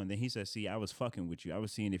continues on. Then he says, "See, I was fucking with you. I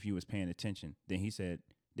was seeing if you was paying attention." Then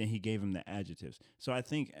he gave him the adjectives. So I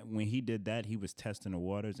think when he did that, he was testing the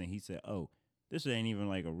waters, and he said, "Oh, this ain't even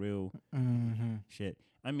like a real shit."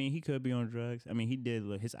 I mean, he could be on drugs. I mean, he did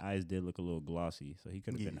look, his eyes did look a little glossy, so he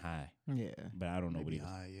could have been high. Yeah. But I don't know what Maybe he was.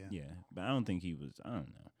 high, yeah. Yeah, but I don't think he was. I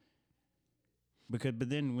don't know. But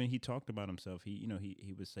then when he talked about himself, he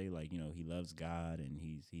would say like, you know, he loves God and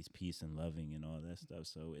he's peace and loving and all that stuff.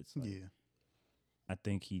 So it's like, Yeah. I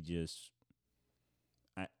think he just,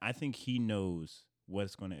 I think he knows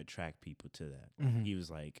what's going to attract people to that. He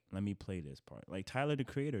was like, let me play this part. Like Tyler, the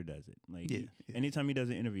Creator, does it. Like anytime he does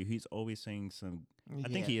an interview, he's always saying some. I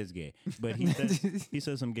think he is gay, but he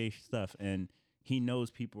says some gay stuff, and he knows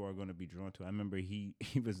people are going to be drawn to it. I remember he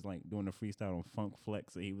was like doing a freestyle on Funk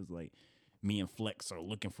Flex, and he was like, "Me and Flex are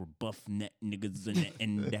looking for buff net niggas in the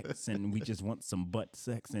index, and we just want some butt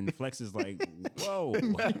sex." And Flex is like, "Whoa."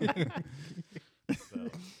 So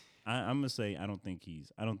I'm gonna say I don't think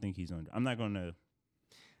he's on. I'm not gonna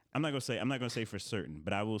say for certain,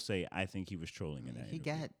 but I will say I think he was trolling in that. He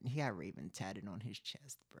interview. got Raven tatted on his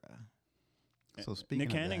chest, bro. So speaking Nick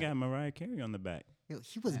of Cannon that, got Mariah Carey on the back. Yo,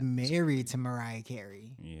 he was married to Mariah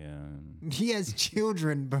Carey. Yeah. He has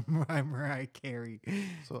children by Mariah Carey.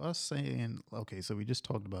 so us saying, okay, so we just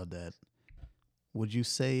talked about that. Would you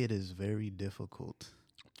say it is very difficult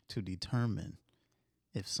to determine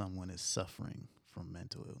if someone is suffering from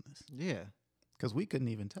mental illness? Yeah. Because we couldn't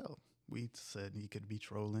even tell. We said he could be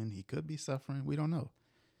trolling, he could be suffering. We don't know.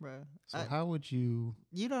 Bro. So how would you?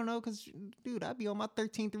 You don't know because, dude, I be on my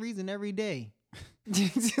 13th reason every day. You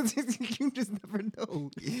just never know.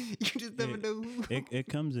 You just never know. It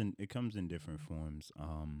comes in different forms.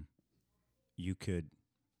 You could.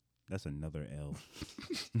 That's another L.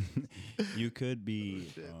 You could be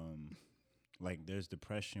like there's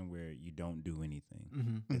depression where you don't do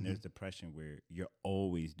anything, and there's depression where you're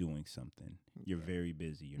always doing something. You're very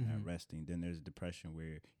busy. You're not resting. Then there's depression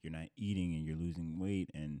where you're not eating and you're losing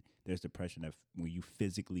weight, and there's depression of when you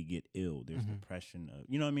physically get ill. There's depression of,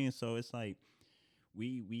 you know what I mean. So it's like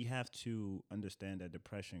we have to understand that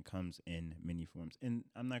depression comes in many forms, and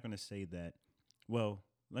I'm not going to say that. Well,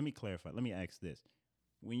 let me clarify. Let me ask this.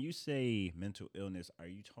 when you say mental illness, are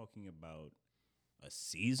you talking about a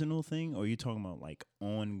seasonal thing, or are you talking about like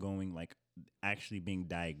ongoing, like actually being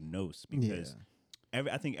diagnosed? Because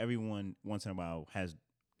I think everyone once in a while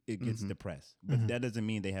gets depressed, but that doesn't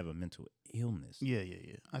mean they have a mental illness. Yeah.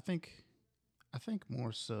 I think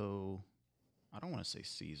more so. I don't want to say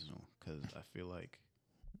seasonal because I feel like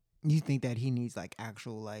You think that he needs like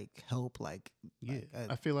actual like help, like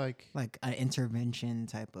I feel like an intervention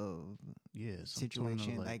type of some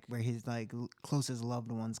situation, sort of, like where his like closest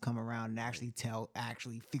loved ones come around and actually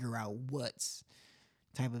figure out what's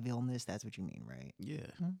type of illness. That's what you mean, right? yeah.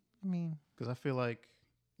 I mean, Because I feel like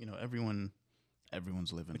everyone's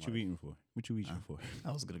living. What you eating for? What you eating for?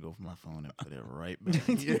 I was gonna go for my phone and put it right back.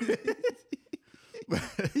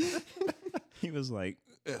 He was like,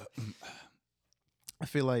 I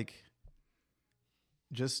feel like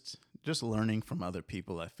just learning from other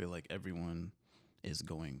people. I feel like everyone is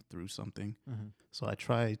going through something. So I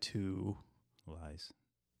try to lies.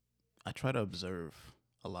 observe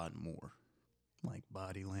a lot more, like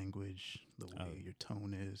body language, the way your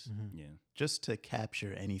tone is, Yeah. just to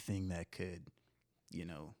capture anything that could,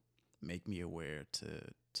 make me aware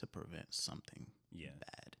to prevent something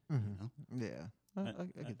bad. yeah, I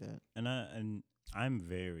get that. And I'm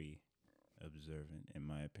very observant in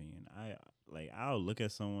my opinion. I'll look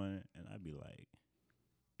at someone and I'd be like,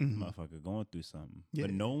 motherfucker going through something. Yeah.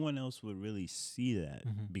 But no one else would really see that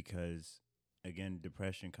because again,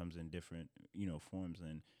 depression comes in different, forms.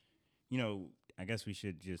 And, I guess we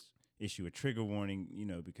should just issue a trigger warning,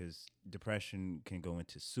 because depression can go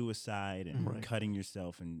into suicide and cutting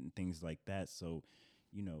yourself and things like that. So,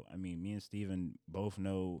 me and Steven both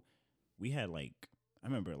know we had I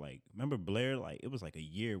remember Blair, it was like a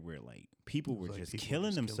year where people were just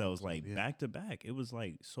killing themselves back to back. It was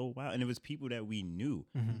so wild. And it was people that we knew,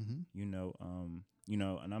 and I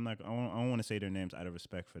don't want to say their names out of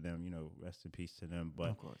respect for them, rest in peace to them. But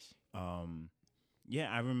Of course.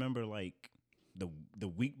 I remember the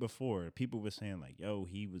week before people were saying yo,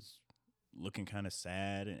 he was looking kind of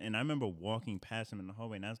sad. And I remember walking past him in the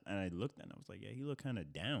hallway and I looked at him. I was like, yeah, he looked kind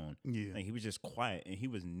of down. Yeah. He was just quiet, and he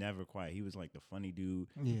was never quiet. He was the funny dude,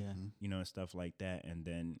 Yeah. and stuff like that. And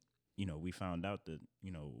then, we found out that,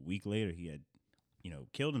 a week later he had,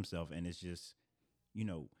 killed himself. And it's just,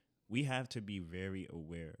 we have to be very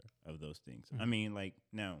aware of those things. I mean,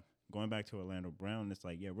 now going back to Orlando Brown, it's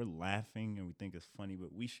we're laughing and we think it's funny,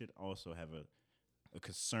 but we should also have a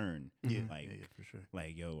concern. Yeah, for sure.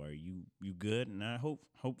 Yo, are you good? And I hope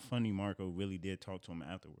Funny Marco really did talk to him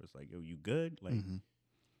afterwards. Yo, you good?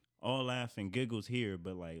 All laugh and giggles here,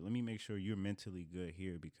 but let me make sure you're mentally good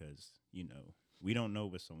here because, we don't know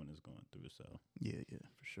what someone is going through. So yeah,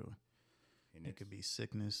 for sure. And it could be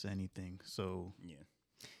sickness, anything. So yeah.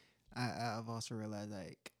 I've also realized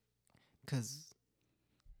because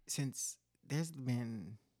since there's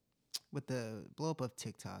been with the blow up of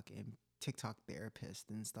TikTok and TikTok therapists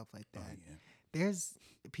and stuff like that, there's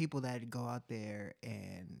people that go out there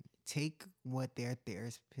and take what their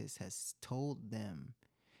therapist has told them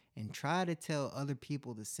and try to tell other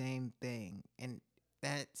people the same thing, and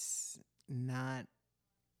that's not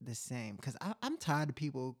the same. Because I'm tired of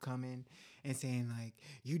people coming and saying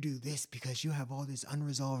you do this because you have all this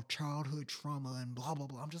unresolved childhood trauma and blah blah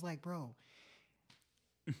blah. I'm just like, bro,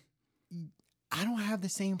 I don't have the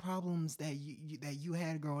same problems that you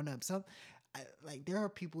had growing up. So, there are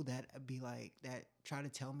people that that try to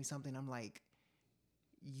tell me something. I'm like,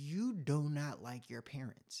 you do not like your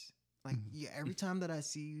parents. Every time that I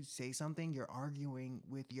see you say something, you're arguing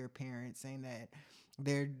with your parents, saying that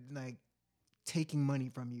they're taking money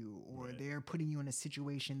from you or they're putting you in a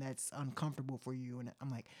situation that's uncomfortable for you. And I'm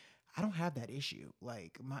like, I don't have that issue.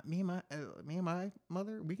 Me and my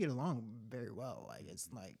mother, we get along very well.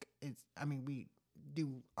 We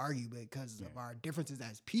do argue because of our differences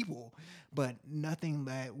as people, but nothing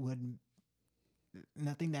that's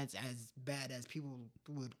as bad as people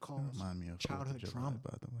would call remind me of childhood 4th of trauma. July,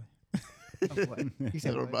 by the way. Of what? You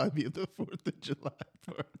said That what? remind me of the 4th of July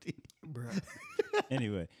party. Bruh.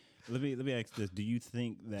 Anyway, let me ask this: do you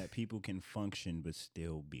think that people can function but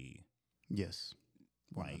still be Yes.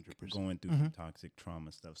 100%. going through some toxic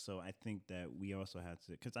trauma stuff? So I think that we also have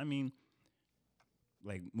to, because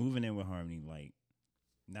moving in with Harmony,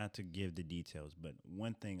 not to give the details, but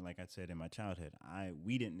one thing, like I said, in my childhood,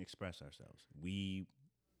 we didn't express ourselves. We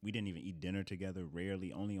didn't even eat dinner together,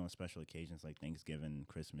 rarely, only on special occasions like Thanksgiving,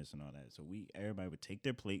 Christmas, and all that. So everybody would take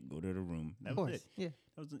their plate, go to the room. That was it. Yeah.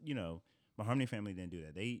 That was, my Harmony family didn't do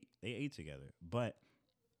that. They ate together. But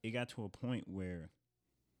it got to a point where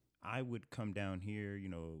I would come down here,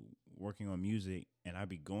 working on music, and I'd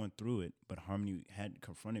be going through it, but Harmony had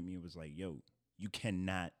confronted me and was like, yo, you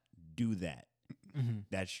cannot do that.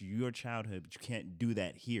 That's your childhood, but you can't do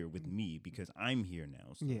that here with me because I'm here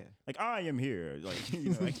now. So, Yeah. like I am here. Like,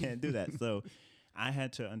 I can't do that. So I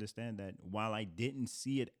had to understand that while I didn't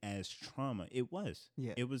see it as trauma, it was.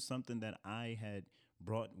 Yeah. It was something that I had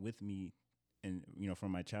brought with me and,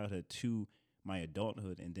 from my childhood to my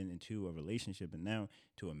adulthood and then into a relationship and now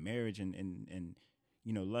to a marriage. And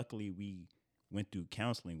luckily we went through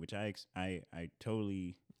counseling, which I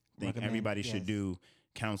totally think Recommend, everybody should yes. do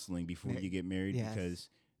counseling before you get married Yes. because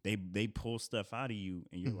they pull stuff out of you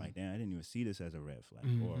and you're like, damn, I didn't even see this as a red flag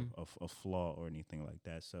or a flaw or anything like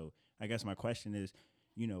that. So I guess my question is,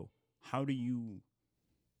 how do you,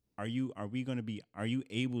 are you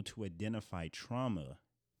able to identify trauma?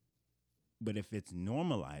 But if it's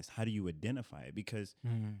normalized, how do you identify it? Because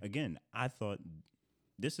again, I thought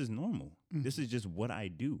this is normal. This is just what I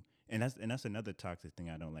do. And that's another toxic thing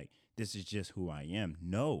I don't like. This is just who I am.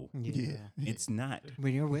 No, Yeah. it's not.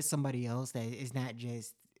 When you're with somebody else, that it's not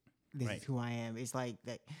just this Right. is who I am. It's like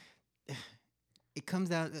that. It comes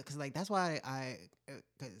down because like that's why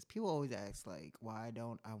because people always ask like why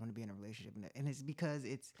don't I want to be in a relationship and it's because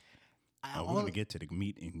it's. We're going to get to the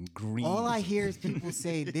meat and greens. All I hear is people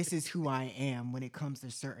say this is who I am when it comes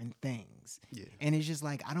to certain things. Yeah. And it's just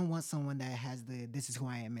like I don't want someone that has the this is who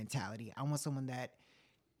I am mentality. I want someone that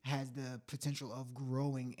has the potential of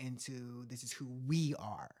growing into this is who we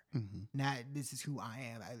are. Not this is who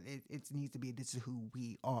I am. It needs to be this is who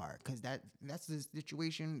we are because that's the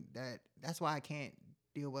situation that's why I can't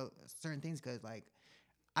deal with certain things because like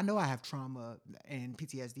I know I have trauma and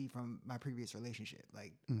PTSD from my previous relationship.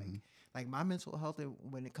 Like my mental health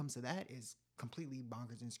when it comes to that is completely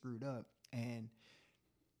bonkers and screwed up. And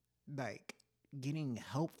like getting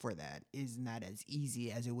help for that is not as easy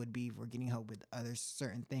as it would be for getting help with other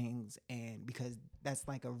certain things. And because that's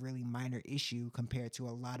like a really minor issue compared to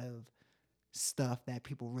a lot of stuff that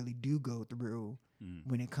people really do go through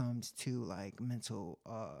when it comes to like mental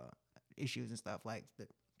issues and stuff like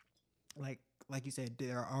you said,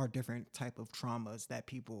 there are different type of traumas that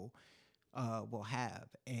people will have,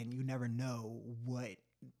 and you never know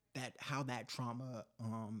how that trauma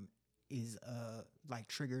is like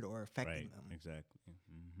triggered or affecting them. Exactly.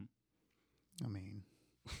 I mean,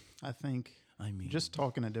 I think just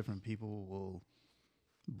talking to different people will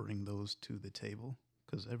bring those to the table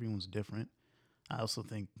because everyone's different. I also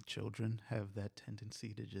think children have that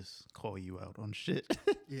tendency to just call you out on shit.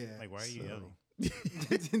 Yeah. Like, why are you yelling?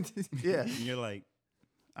 Yeah. And you're like,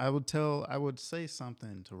 I would say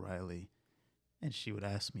something to Riley and she would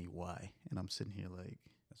ask me why. And I'm sitting here like,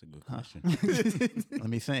 that's a good question. let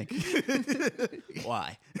me think.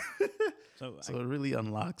 Why? So it really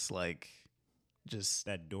unlocks like just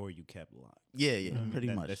that door you kept locked. Yeah, pretty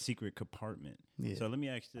that, much. That secret compartment. Yeah. So let me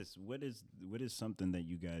ask this: what is something that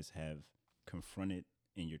you guys have confronted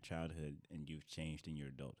in your childhood and you've changed in your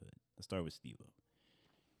adulthood? Let's start with Stevo.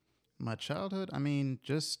 My childhood, I mean,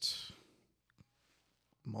 just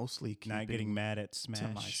mostly keeping Not getting mad at Smash to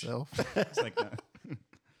myself. It's like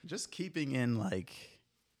Just keeping in like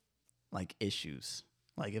issues.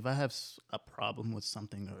 Like if I have a problem with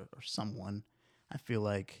something or someone, I feel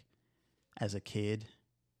like as a kid,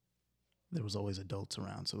 there was always adults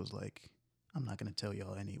around. So it was like, I'm not going to tell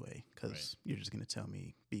y'all anyway because you're just going to tell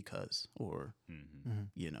me because, or,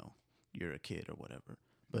 you're a kid or whatever.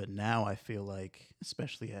 But now I feel like,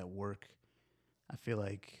 especially at work, I feel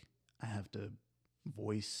like I have to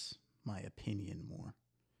voice my opinion more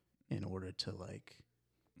in order to like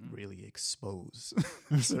really expose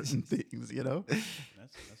certain things,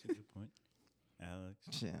 That's a good point. Alex?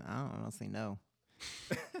 Shit, I don't honestly know.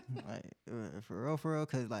 Like for real,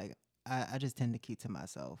 because like I just tend to keep to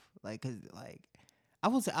myself. Like, cause like I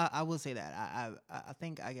will say that I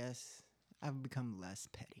think I guess I've become less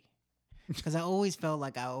petty. Because I always felt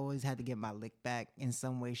like I always had to get my lick back in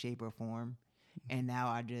some way, shape, or form, and now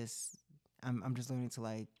I'm just learning to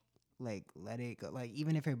like let it go. Like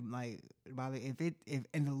even if it like if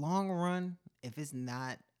in the long run, if it's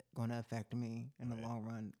not gonna affect me in the long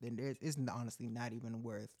run, then it's honestly not even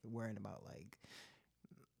worth worrying about. Like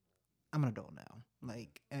I'm an adult now.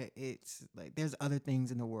 Like it's like there's other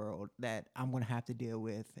things in the world that I'm gonna have to deal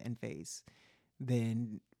with and face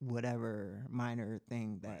than whatever minor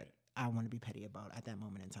thing that I want to be petty about at that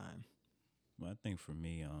moment in time. Well, I think for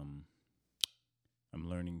me, I'm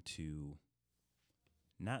learning to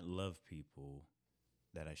not love people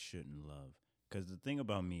that I shouldn't love. Because the thing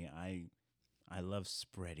about me, I love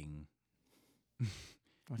spreading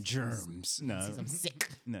germs. No, See some sick.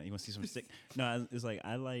 No, you want to see some sick? No, it's like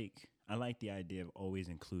I like the idea of always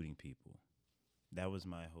including people. That was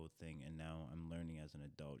my whole thing, and now I'm learning as an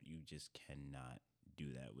adult, you just cannot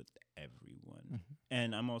do that with everyone.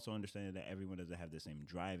 And I'm also understanding that everyone doesn't have the same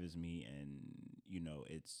drive as me, and you know,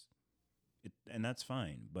 and that's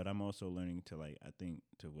fine. But I'm also learning to, like, I think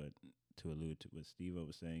to allude to what Stevo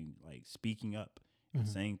was saying, like speaking up and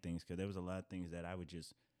saying things, because there was a lot of things that I would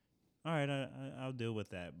just, all right, I'll deal with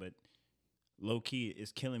that, but low key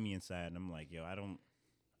it's killing me inside, and I'm like, yo, I'm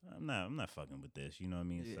not fucking with this, you know what I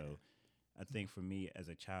mean? Yeah. So I think for me as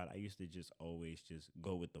a child, I used to just always just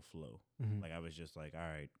go with the flow. Like I was just like, all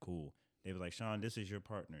right, cool. They were like, Sean, this is your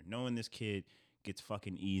partner. Knowing this kid gets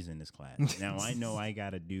fucking E's in this class. Now I know I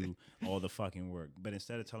gotta do all the fucking work. But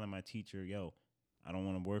instead of telling my teacher, yo, I don't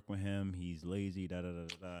want to work with him, he's lazy, da da da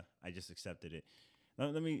da da, I just accepted it.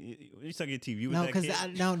 Let me. You suck your TV with No, that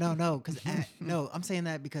because kid? no, I'm saying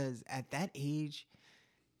that because at that age,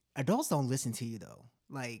 adults don't listen to you though.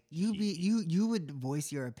 Like you would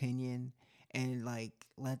voice your opinion and like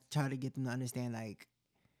try to get them to understand like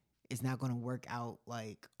it's not going to work out,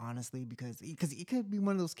 like honestly, because it could be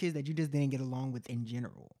one of those kids that you just didn't get along with in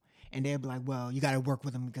general. And they'll be like, well, you got to work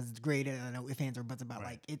with them because it's great. I don't know if ands or buts about.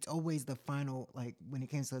 Right. Like, it's always the final, like, when it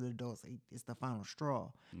comes to the adults, like, it's the final straw.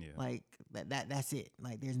 Yeah. Like, that's it.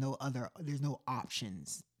 Like, there's no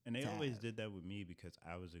options. And they to always have. did that with me because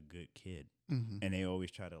I was a good kid. Mm-hmm. And they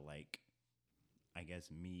always try to, like, I guess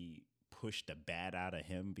me push the bad out of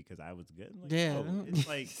him because I was good. Like, Yeah. oh, it's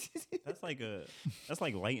like that's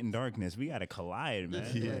like light and darkness. We gotta collide, man.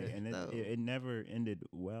 Yeah. Like, and No. it never ended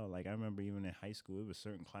well. Like I remember even in high school, it was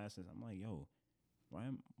certain classes. I'm like, yo, why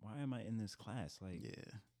am I in this class? Like,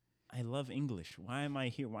 Yeah. I love English. Why am I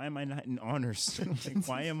here? Why am I not in honors? Like,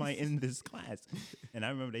 why am I in this class? And I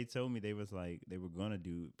remember they told me they were gonna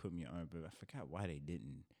put me on, but I forgot why they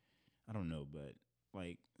didn't. I don't know, but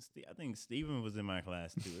like I think Steven was in my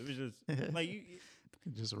class too. It was just like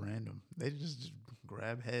Just random. They just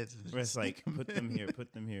grab heads. And it's just like put them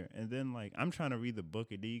here, and then like I'm trying to read the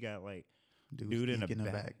book, and then you got like dude in the geek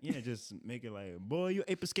back. Yeah, just make it like, boy, you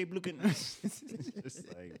ape escape looking. It's just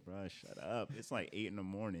like, bro, shut up. It's like 8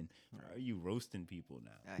 a.m. Are you roasting people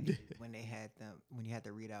now? I hated when they had them, when you had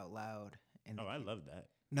to read out loud. And Oh, I love that.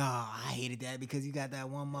 No, I hated that because you got that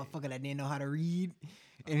one motherfucker that didn't know how to read.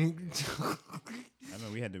 And I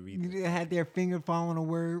mean, we had to read. they had their finger following a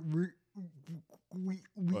word.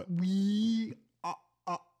 We are.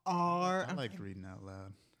 I liked reading out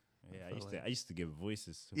loud. Yeah, I used to give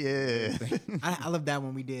voices. To Yeah. I love that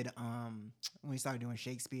when we did when we started doing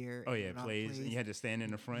Shakespeare. Oh yeah, and all plays. And you had to stand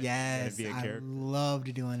in the front. Yes, You had to be a I character.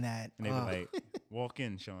 loved doing that. And they were Oh. like, walk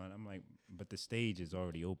in, Sean. I'm like, but the stage is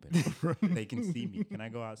already open. They can see me. Can I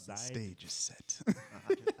go outside? Stage is set.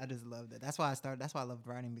 I just love that. That's why I started. That's why I loved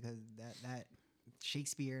writing, because that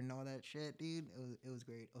Shakespeare and all that shit, dude. It was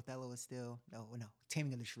great. Othello is still no.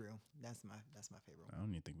 Taming of the Shrew. That's my favorite I one. don't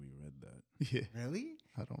even think we read that. Yeah. Really?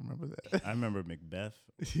 I don't remember that. I remember Macbeth,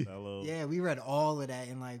 Othello. Yeah, we read all of that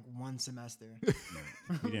in like one semester. No,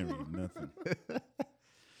 we didn't read nothing.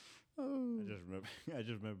 Oh. I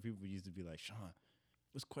just remember people used to be like, Sean,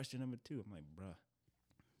 what's question number 2? I'm like, bruh,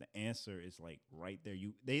 the answer is like right there.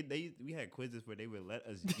 We had quizzes where they would let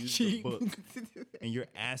us use the book, and you're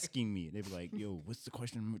asking me. They'd be like, yo, what's the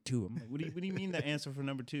question number 2? I'm like, what do you mean the answer for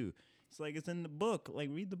number 2? It's like, it's in the book. Like,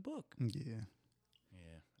 read the book. Yeah.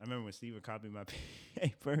 Yeah. I remember when Steven copied my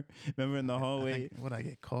paper. Remember in the hallway? Would I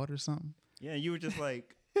get caught or something? Yeah, you were just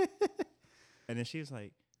like, and then she was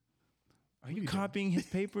like, are you you doing? copying his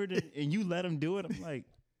paper? And you let him do it? I'm like,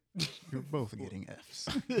 You're both getting Fs.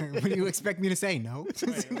 What do you expect me to say? No.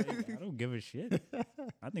 right, like, I don't give a shit.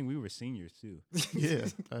 I think we were seniors too. Yeah,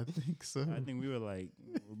 I think so. I think we were like,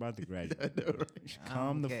 we're about to graduate. I know, right?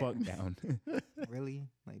 Calm the Okay. fuck down. Really?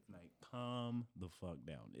 Like calm the fuck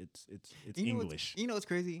down. It's you know English. you know what's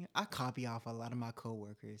crazy? I copy off a lot of my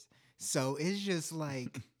coworkers, so it's just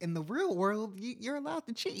like in the real world, you're allowed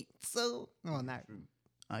to cheat. So, well, not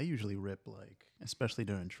I usually rip, like, especially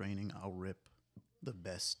during training, I'll rip the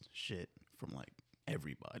best shit from like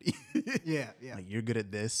everybody. yeah. Like, you're good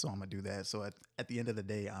at this, so I'm gonna do that. So at the end of the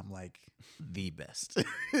day, I'm like the best.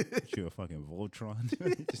 You're a fucking Voltron.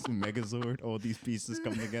 Just a Megazord. All these pieces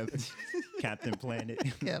come together. Captain Planet.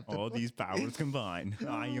 Captain All these powers combined.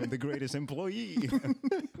 I am the greatest employee.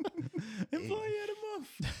 Employee of the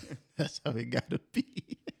month. That's how it gotta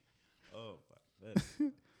be. Oh, fuck.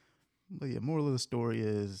 But yeah, moral of the story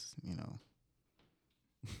is, you know,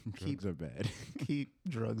 Drugs are bad. keep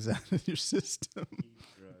drugs out of your system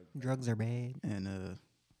drugs are bad, and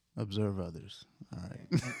observe others. All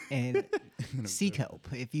right. and seek help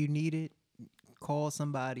if you need it. Call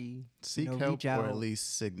somebody. Seek know, help reach out. or at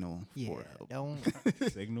least signal Yeah, for help.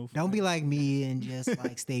 Signal. For don't be like me and just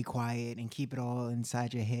like stay quiet and keep it all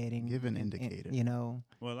inside your head and Give an and, indicator. you know.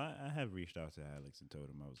 Well, I have reached out to Alex and told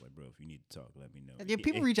him, I was like, bro, if you need to talk, let me know. Yeah,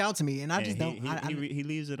 people reach out to me, and I just don't. He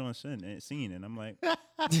leaves it on scene, and I'm like,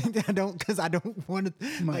 I don't, because I don't want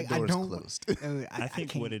to. My Like, I door's don't. closed. I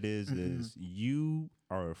think can't. what it is you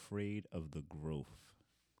are afraid of the growth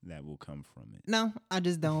that will come from it. No, I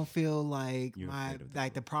just don't feel like You're my afraid of the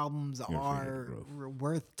like the problems You're afraid of the are growth.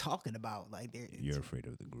 worth talking about. Like You're afraid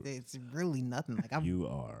of the growth. it's really nothing. Like I'm. You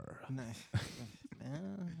are. Nah.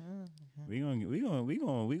 We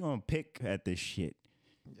gonna pick at this shit.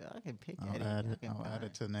 I can pick I'll at add it. it. I'll add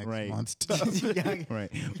it to next Right. month's topic. Right.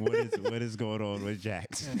 What is going on with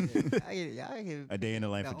Jaxx? A day in the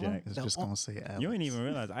life of Jaxx. It's just gonna say Alex. You ain't even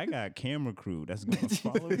realize I got a camera crew that's gonna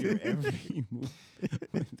follow your every move.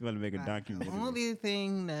 Gonna make a documentary. The only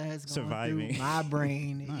thing that has gone Surviving. through my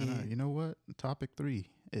brain No, is you know what? Topic 3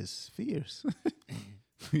 is fears.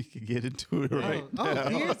 We could get into it right now.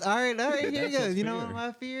 fears. All right, here That's goes. a You know fear. what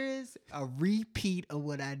my fear is? A repeat of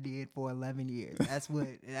what I did for 11 years. That's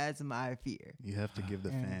my fear. You have to give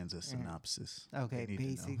the fans a synopsis. Okay, They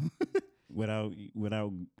need to basic. Without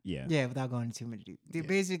yeah. Yeah, without going into too much deep.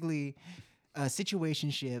 Basically, a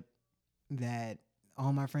situationship that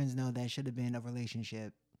all my friends know that should have been a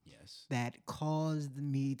relationship Yes. that caused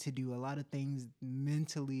me to do a lot of things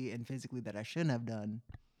mentally and physically that I shouldn't have done,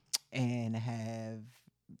 and have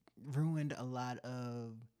ruined a lot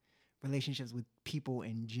of relationships with people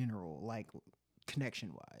in general, like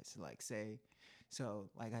connection wise. Like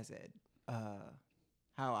like I said,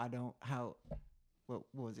 what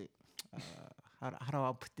was it? How do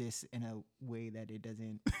I put this in a way that it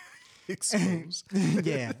doesn't Expose.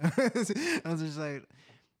 yeah. I was just like,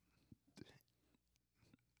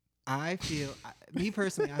 me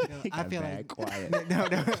personally, I feel like quiet. no.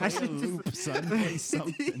 Play a loop, son. Play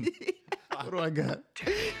something. What do I got?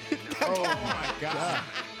 Oh my god.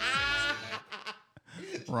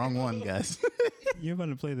 Wrong one, guys. You're about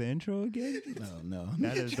to play the intro again? No.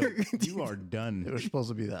 That is you are done. It was supposed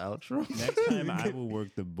to be the outro. Next time I will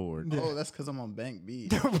work the board. Oh, that's because I'm on Bank B.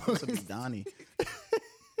 It's supposed to be Donnie.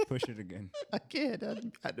 Push it again. I can't. I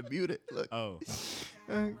had to mute it. Look. Oh.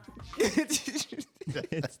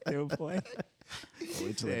 It's still playing.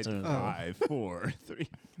 Wait till it turns 5, 4, 3,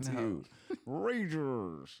 2.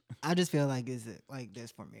 Rangers. I just feel like is it like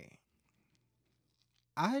this for me.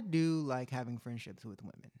 I do like having friendships with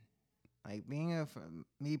women. Like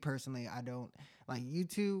me personally, I don't like you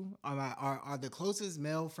two are the closest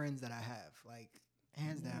male friends that I have. Like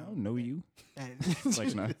hands I down. don't know you. That,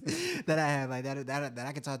 Like, no. that I have like that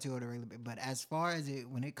I can talk to on a regular basis. But as far as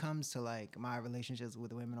when it comes to like my relationships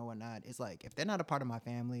with women or whatnot, it's like if they're not a part of my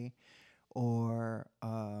family, or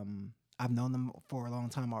I've known them for a long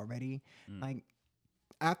time already. Like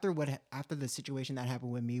after the situation that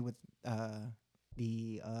happened with me with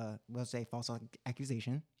we'll say false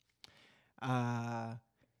accusation. I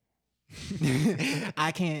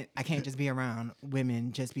can't just be around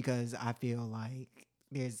women just because I feel like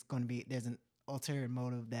there's an ulterior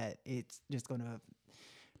motive that it's just gonna.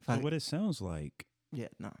 So what it sounds like, Yeah,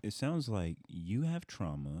 no. it sounds like you have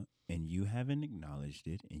trauma and you haven't acknowledged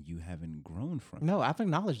it and you haven't grown from it. No, I've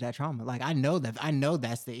acknowledged that trauma. Like I know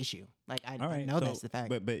that's the issue. Like I All right, know so- that's the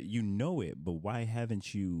fact. But you know it. But why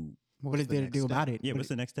haven't you? What is there to do about it? Yeah, what's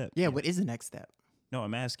the next step? Yeah, what is the next step? No,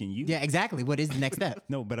 I'm asking you. Yeah, exactly. What is the next step?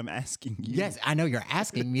 No, but I'm asking you. Yes, I know you're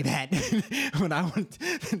asking me that. When I want,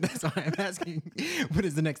 that's why I'm asking. What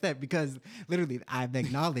is the next step? Because literally, I've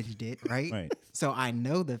acknowledged it, right? Right. So I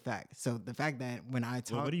know the fact. So the fact that when I Well,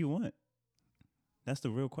 talk, what do you want? That's the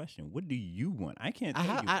real question. What do you want? I can't tell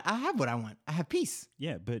you. I have what I want. I have peace.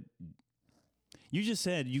 Yeah, but you just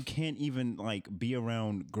said you can't even like be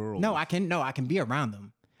around girls. No, I can. No, I can be around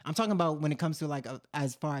them. I'm talking about when it comes to like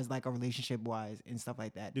as far as like a relationship wise and stuff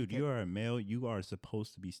like that. Dude, you are a male. You are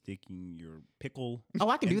supposed to be sticking your pickle. Oh,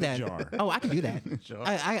 I can in do the that. Jar. Oh, I can do that.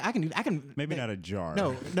 I can do. I can. Maybe not a jar.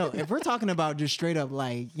 No. If we're talking about just straight up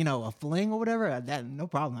like a fling or whatever, that no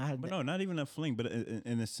problem. I had. But no, not even a fling, but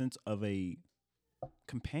in the sense of a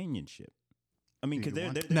companionship. I mean,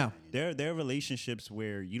 because No. there are relationships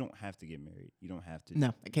where you don't have to get married. You don't have to.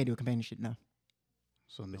 No, I can't do a companionship. No.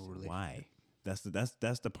 So no relationship. Why? That's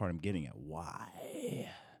the part I'm getting at. Why?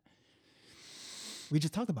 We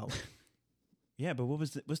just talked about it. Yeah, but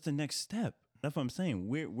what's the next step? That's what I'm saying.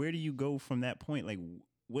 Where do you go from that point? Like,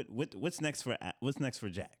 what's next for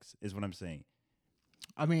Jaxx is what I'm saying.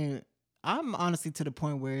 I mean, I'm honestly to the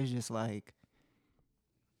point where it's just like,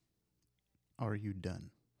 Are you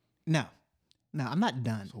done? no, I'm not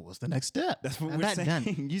done. So what's the next step? That's what I'm we're not saying.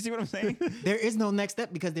 done. You see what I'm saying? There is no next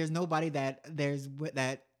step because there's nobody that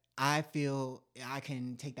I feel I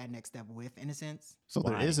can take that next step with, in a sense. So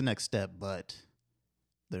Why? there is a next step, but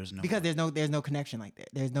There's no because there's no connection like that.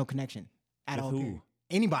 There's no connection at With all. who? period.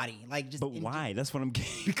 Anybody like just But why? That's what I'm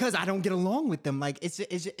getting. because I don't get along with them. Like it's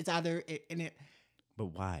either in it. But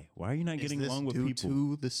why? Why are you not Is getting this along with due people?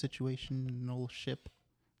 to the situational ship?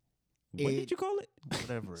 What did you call it?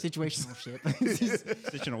 Whatever. Situational shit.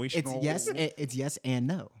 Situational. It's yes and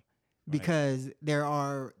no, because there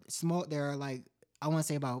are like I want to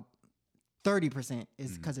say about 30%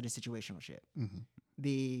 is because of the situational shit.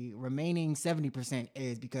 The remaining 70%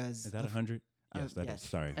 is because Is that 100? Yes, that is. yes.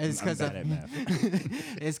 Sorry, It's I'm because bad at math.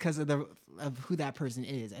 it's because of who that person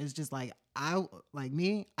is. It's just like I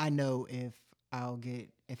know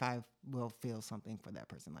if I will feel something for that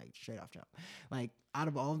person, like straight off jump. Like out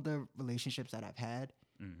of all the relationships that I've had,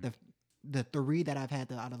 the three that I've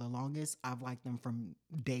had out of the longest, I've liked them from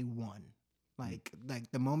day one. Like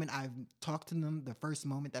the moment I've talked to them, the first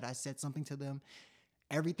moment that I said something to them,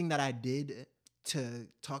 everything that I did to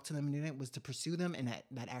talk to them in it was to pursue them, and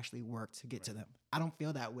that actually worked to get to them. I don't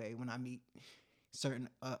feel that way when I meet certain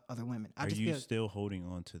other women. I Are just you feel still holding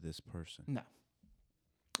on to this person? no.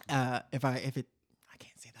 I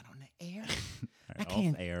can't say that on the air. I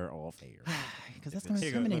can't. Off air. Because that's going to Here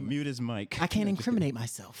you go. incriminate me. Mute his mic. I can't incriminate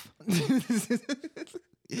myself.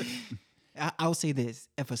 I'll say this.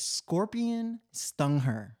 If a scorpion stung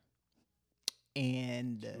her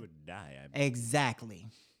and... She would die. I mean, exactly.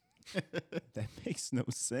 that makes no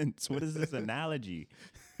sense. What is this analogy?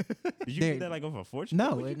 Did you There- get that like off a fortune?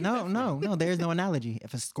 No, Where'd you get that no. There's no analogy.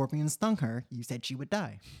 If a scorpion stung her, you said she would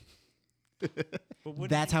die. But what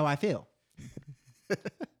That's how I feel.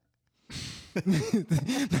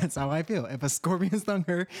 That's how I feel. If a scorpion stung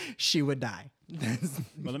her, she would die.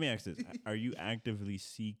 Well, let me ask this: are you actively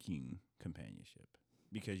seeking companionship?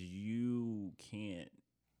 Because you can't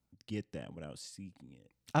get that without seeking it.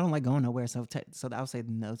 I don't like going nowhere, so I'll say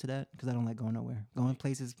no to that because I don't like going nowhere. Going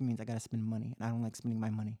places means I gotta spend money, and I don't like spending my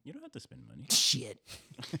money. You don't have to spend money. Shit.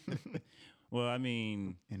 Well, I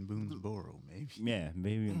mean, In Boonesboro, maybe. yeah,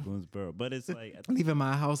 maybe in Boonesboro, but it's like, Leaving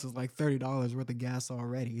my house is like $30 worth of gas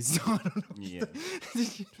already. So I don't know. yeah,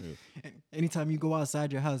 true. Anytime you go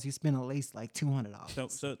outside your house, you spend at least like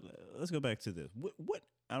 $200. So let's go back to this. What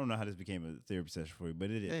I don't know how this became a therapy session for you,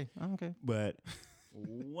 but it is. Hey, okay. But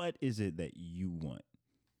what is it that you want?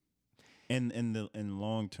 In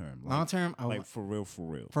long term, Long term, like for real. For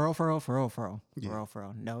real.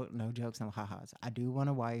 No jokes, no ha-has. I do want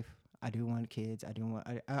a wife. I do want kids.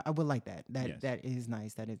 I would like that. Yes. That is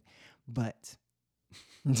nice. That is, but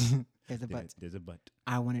there's a but. There's a but.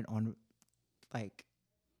 I want it on, like,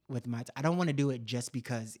 with my. I don't want to do it just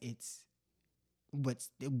because it's what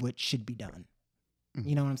should be done.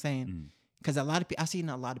 You know what I'm saying? Because I've seen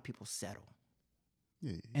a lot of people settle,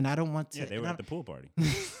 Yeah. and I don't want to. Yeah, they were and at the pool party.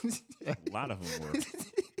 A lot of them were.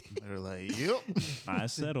 They're like, yep. I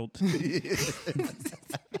settled.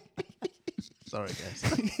 Sorry, guys.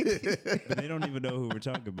 But they don't even know who we're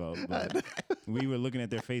talking about. But we were looking at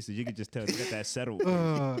their faces. You could just tell they got that settled.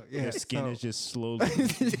 yeah, Their skin is just slowly.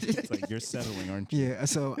 It's like you're settling, aren't you? Yeah,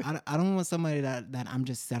 so I don't want somebody that I'm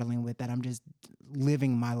just settling with, that I'm just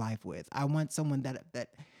living my life with. I want someone that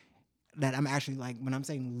I'm actually, like, when I'm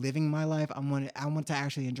saying living my life, I want to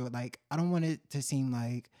actually enjoy. Like, I don't want it to seem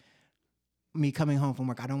like me coming home from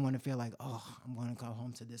work. I don't want to feel like, oh, I'm going to go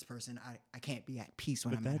home to this person. I can't be at peace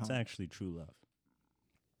when But I'm at that's home. actually true love.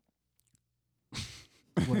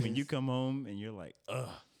 When you come home and you're like, ugh.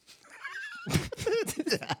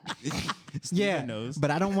 Yeah, Steven knows. but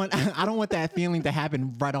I don't want that feeling to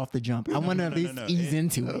happen right off the jump. I want to at least ease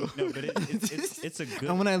into it. No, but it's a good.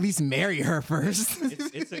 I want to at least marry her first.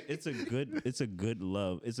 It's a good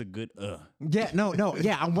love. It's a good Yeah, no,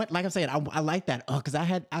 yeah. I want, like I'm saying, I like that because I've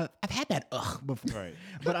had that before. Right.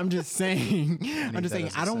 But I'm just saying, that as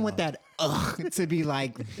a I don't want sound. that to be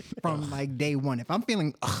like from like day one. If I'm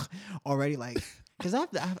feeling already, like, because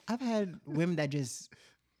I've had women that just,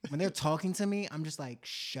 when they're talking to me, I'm just like,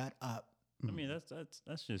 shut up. I mean,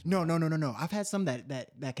 that's just No. I've had some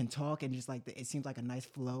that can talk and just like it seems like a nice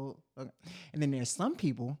flow. And then there's some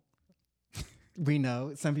people we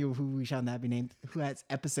know, some people who we shall not be named, who has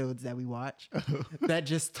episodes that we watch that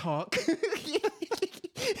just talk.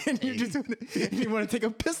 And you want to take a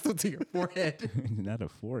pistol to your forehead. not a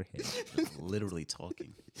forehead. Literally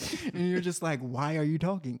talking. And you're just like, why are you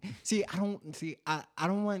talking? I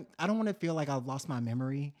don't want to feel like I've lost my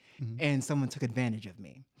memory and someone took advantage of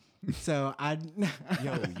me. So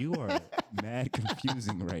Yo, you are mad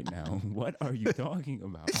confusing right now. What are you talking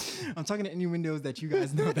about? I'm talking to innuendos that you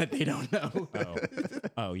guys know that they don't know.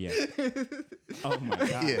 Oh yeah. Oh my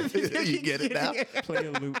god. Yeah, you get it now. Play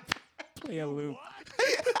a loop. Play a loop.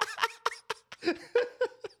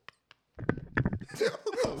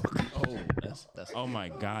 Oh, That's Oh my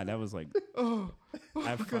God, that was like.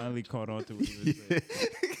 I finally caught on to what you were saying.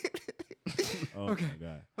 Oh my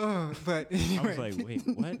God. But I was anyway. like, wait,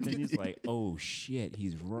 what? Then he's like, oh shit,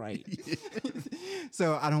 he's right.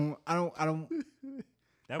 So I don't.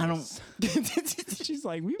 That I was, she's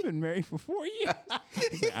like, we've been married for 4 years.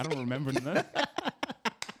 He's like, I don't remember none.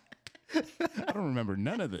 I don't remember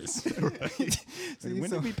none of this. Like, when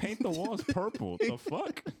did we paint the walls purple? The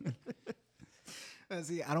fuck?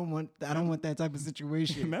 See, I don't want that type of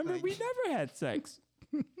situation. Remember, we never had sex.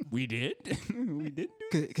 We did. We didn't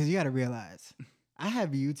do. Because you got to realize, I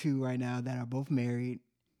have you two right now that are both married.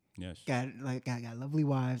 Yes. Got lovely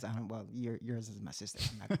wives. I don't. Well, yours is my sister.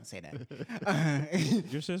 I'm not gonna say that.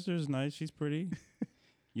 Your sister's nice. She's pretty.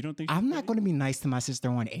 You don't think I'm not going to be nice to my sister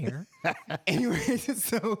on air. Anyway,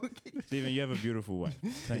 so Steven, you have a beautiful wife.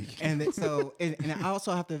 Thank you. and I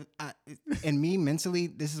also have to. And me mentally,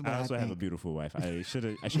 this is what I I also think. have a beautiful wife. I should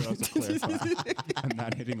also clarify. I'm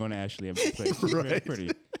not hitting on Ashley. I'm just saying she's very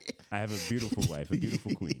pretty. I have a beautiful wife, a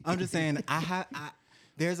beautiful queen. I'm just saying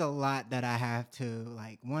there's a lot that I have to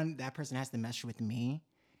like. One, that person has to mesh with me,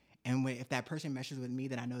 and if that person meshes with me,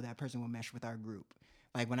 then I know that person will mesh with our group.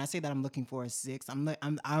 Like when I say that I'm looking for a 6,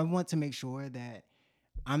 I want to make sure that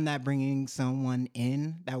I'm not bringing someone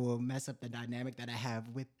in that will mess up the dynamic that I have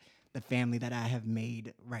with the family that I have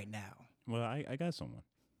made right now. Well, I got someone.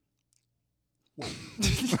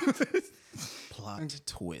 plot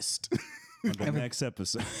twist. On the next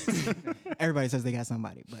episode. Everybody says they got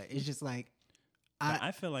somebody, but it's just like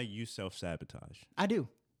I feel like you self-sabotage. I do.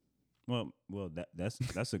 Well, that's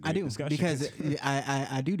a great I do discussion. because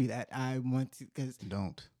I do that. I want to because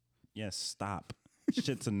Don't. Yes, stop.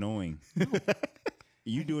 Shit's annoying.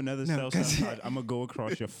 You do another No, 'cause self-sabotage, I'm gonna go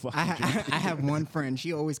across your fucking. I have one friend.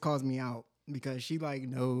 She always calls me out because she like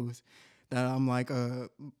knows that I'm like a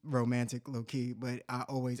romantic low key, but I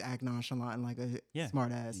always act nonchalant and like a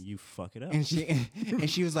smart ass. You fuck it up. And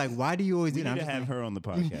she was like, "Why do you always we do that?" need I'm to just have like, her on the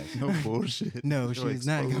podcast. No bullshit. No, You're she's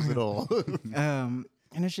not exposed gonna- at all.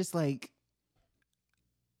 And it's just like,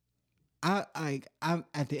 I'm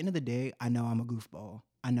at the end of the day, I know I'm a goofball.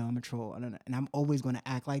 I know I'm a troll, and I'm always going to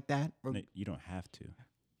act like that. No, you don't have to.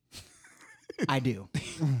 I do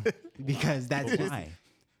because But why?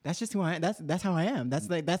 that's just who I am. That's how I am. That's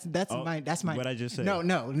like that's Oh, my what I just said. No.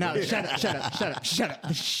 Shut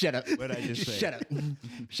up. What I just said.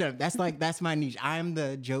 Shut up. That's my niche. I'm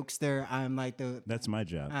the jokester. I'm like the. That's my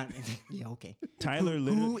job. Yeah. Okay. Tyler,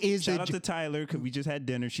 who is shout the out to Tyler because we just had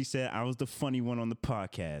dinner. She said I was the funny one on the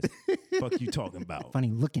podcast. Fuck you talking about? Funny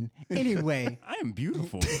looking. Anyway. I am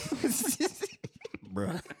beautiful,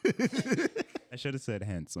 bruh. I should have said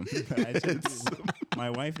handsome. My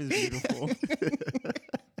wife is beautiful.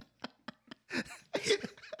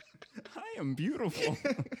 I am beautiful.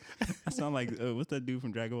 I sound like what's that dude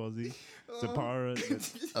from Dragon Ball Z?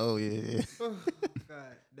 Zapara. Oh yeah.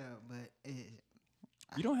 God, no, but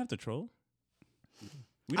You don't have to troll.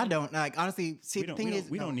 I don't like honestly. See, the thing is,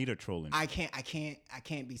 we don't need a troll. I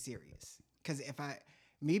can't be serious because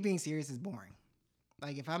me being serious is boring.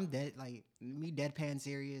 Like if I'm dead, like me deadpan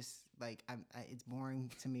serious, like it's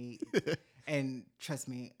boring to me. And trust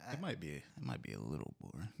me, It might be a little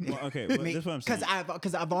boring. Well, okay, well, that's what I'm saying.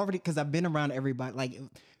 because I've been around everybody. Like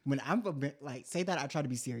when I'm like say that I try to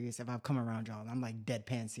be serious. If I've come around y'all, I'm like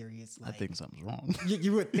deadpan serious. Like, I think something's wrong.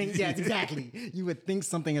 you would think, yeah, exactly. You would think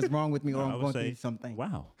something is wrong with me, or I I'm would going say, through something.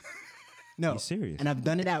 Wow. No, He's serious. And I've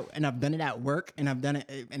done it at work, and I've done it,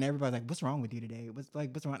 and everybody's like, "What's wrong with you today?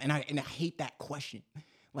 What's wrong?" And I hate that question.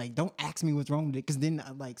 Like, don't ask me what's wrong with it, because then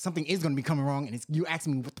like something is gonna be coming wrong, and you ask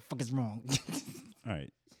me what the fuck is wrong. All right.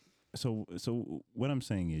 So what I'm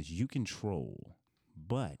saying is you can troll,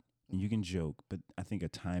 but you can joke, but I think a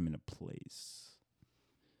time and a place.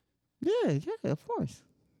 Yeah, of course.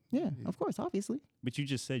 Yeah, of course, obviously. But you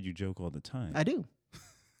just said you joke all the time. I do.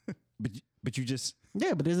 But you just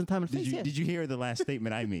Yeah, but there's a time and place. did you hear the last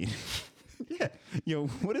statement I made? Yeah. Yo,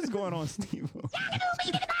 what is going on, Steve?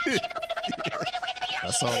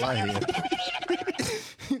 That's all I hear.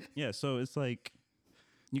 Yeah, so it's like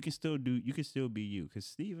you can still be you, because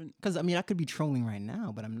Steven, Because I mean, I could be trolling right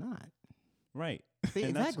now, but I'm not. right? See,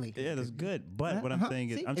 And exactly. that's good. But what I'm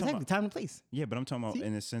saying is, See, I'm talking exactly about, time and place. yeah, but I'm talking about See?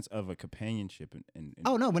 in the sense of a companionship and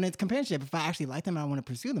Oh no, when it's companionship, if I actually like them and I want to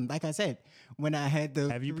pursue them, like I said, when I had the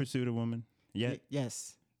have you pursued a woman yet?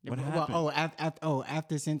 Yes. What well, happened?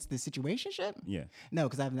 after since the situationship? Yeah. No,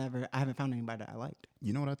 because I haven't found anybody that I liked.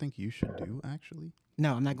 You know what I think you should do, actually?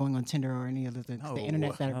 No, I'm not going on Tinder or any other thing. Oh, The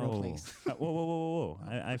internet's not a real place. Whoa.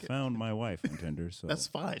 I found my wife on Tinder, so That's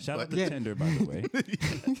fine, Shout out but- to Tinder, by the way.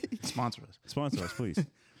 Sponsor us. Sponsor us, please.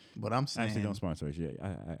 But I'm saying, Actually, don't sponsor us. Yeah,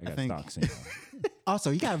 I got think- stocks in.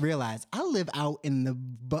 Also, you gotta realize I live out in the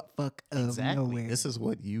buttfuck of exactly. nowhere. This is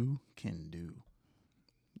what you can do.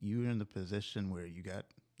 You're in the position where you got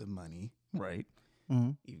the money, right?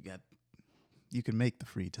 Mhm. You can make the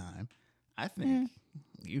free time. I think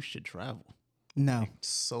you should travel. No,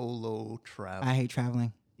 Solo travel. I hate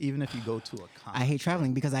traveling. Even if you go to a con. I hate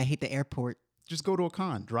traveling because I hate the airport. Just go to a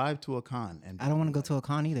con. Drive to a con. And I don't want to go to a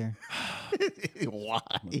con either Why?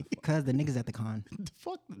 because the niggas at the con.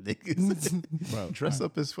 Fuck the niggas. Bro, Dress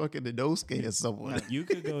up as fucking the Inosuke or someone. you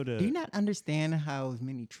could go to. Do you not understand how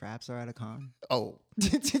many traps are at a con? Oh,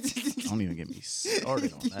 don't even get me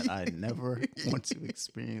started on that. I never want to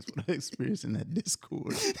experience what I experienced in that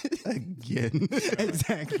Discord again.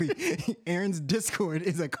 Exactly. Aaron's Discord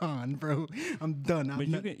is a con, bro. I'm done.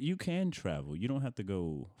 But you can travel. You don't have to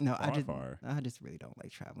go No, far. I just really don't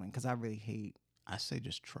like traveling because I really hate. I say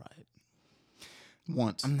just try it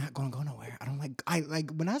once. I'm not gonna go nowhere. I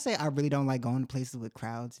like when I say I really don't like going to places with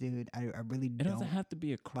crowds, dude. I really It don't doesn't have to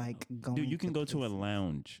be a crowd. like going. Dude, you can go to a places.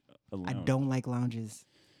 lounge. I don't like lounges.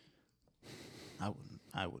 I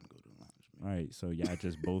wouldn't go to a lounge. All right, so y'all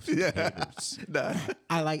just both haters. Nah.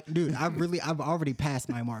 I like, dude. I've already passed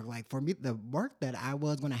my mark. Like for me, the work that I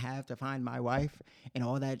was gonna have to find my wife and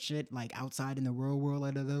all that shit, like outside in the real world,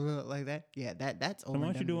 like that. Yeah, that's over. So why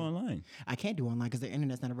and don't you done do with. online? I can't do online because the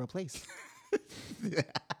internet's not a real place.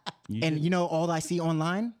 You And should- you know, all I see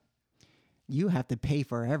online, you have to pay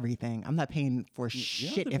for everything. I'm not paying for you don't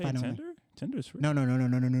shit have to if pay I don't. Tinder? Tinder's free. No. I'm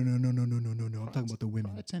talking about the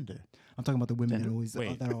women. Try Tinder. I'm talking about the women that Tinder? always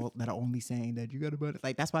Wait. that are only saying that you got to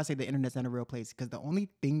like. That's why I say the internet's not a real place because the only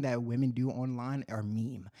thing that women do online are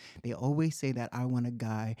meme. They always say that I want a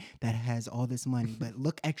guy that has all this money, but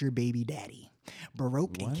look at your baby daddy,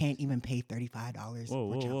 broke and What? can't even pay $35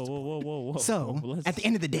 Whoa. for child support. So Let's- at the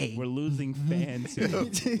end of the day, we're losing fans. Here.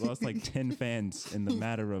 We lost like 10 fans in the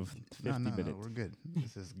matter of 50 No, minutes. we're good.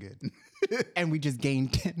 This is good. and we just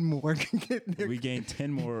gained 10 more. We gained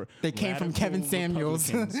 10 more. They came from Kevin radical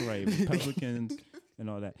Samuels. Republicans, right? Republicans and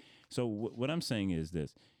all that. So what I'm saying is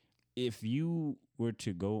this: if you were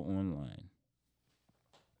to go online,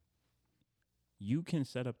 you can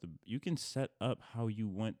set up how you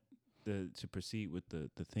want to proceed with the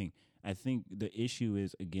thing. I think the issue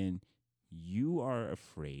is again, you are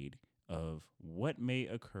afraid of what may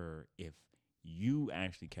occur if you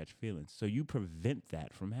actually catch feelings, so you prevent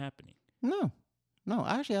that from happening. No,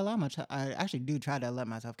 I actually I actually do try to let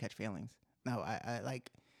myself catch feelings. No, I like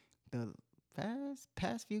the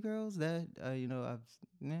past few girls that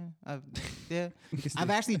I've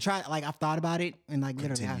actually tried. Like I've thought about it and like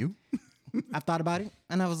literally Continue. I've thought about it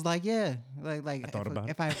and I was like, yeah, like thought about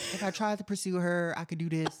it. if I tried to pursue her, I could do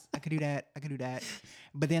this, I could do that.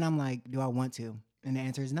 But then I'm like, do I want to? And the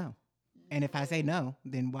answer is no. And if I say no,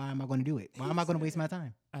 then why am I going to do it? Why am I going to waste my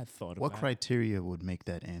time? I thought What about it. criteria would make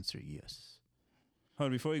that answer yes? Hold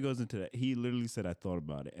on, before he goes into that, he literally said, "I thought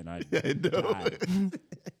about it," and I know. died.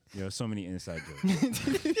 Yo, so many inside jokes.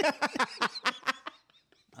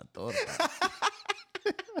 I thought about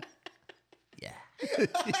it. Yeah.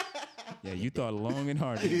 Yeah, you thought long and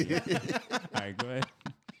hard. didn't you? All right, go ahead.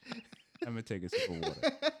 I'm gonna take a sip of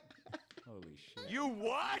water. Holy shit! You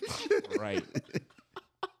what? Right.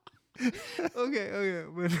 Okay,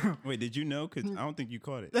 but Wait, did you know? Because I don't think you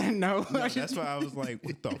caught it. no, No, that's why I was like,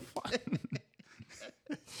 "What the fuck?"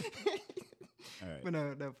 All right. But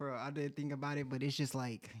no, for real, I didn't think about it, but it's just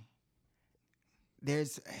like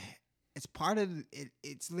it's part of it.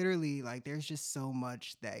 It's literally like there's just so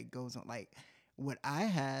much that goes on. Like what I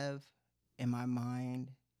have in my mind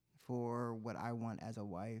for what I want as a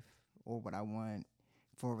wife or what I want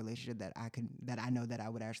for a relationship that I know that I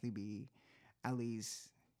would actually be at least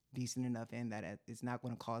decent enough in that it's not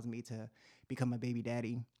going to cause me to become a baby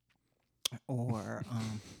daddy or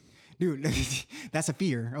dude, that's a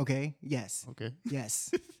fear. Okay. Yes. Okay.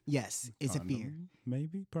 Yes. It's a fear. Condom,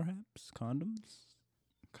 maybe, perhaps condoms.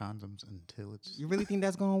 Condoms until it's. You really think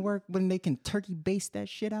that's gonna work when they can turkey baste that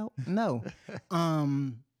shit out? No.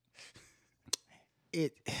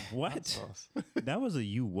 It. What? sauce. That was a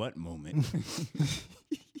you what moment.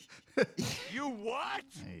 You what?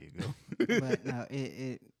 There you go. But no.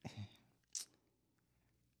 It.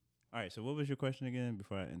 All right. So, what was your question again?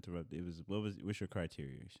 Before I interrupt, it was what's your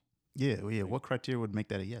criteria? Yeah. What criteria would make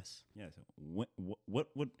that a yes? Yeah. So, what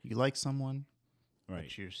would You like someone, right?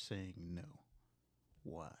 but you're saying no.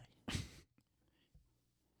 Why?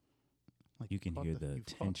 Like You can fought hear the you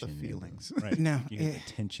fought tension. in the- feelings. right. No, You hear it-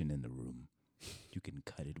 the tension in the room. You can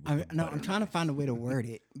cut it with a No. butter I'm trying to knife. find a way to word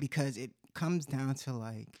it because it comes down to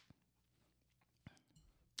like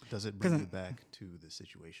Does it bring 'Cause you back to the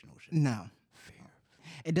situational shit? no.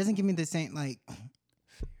 it doesn't give me the same like.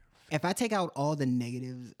 If I take out all the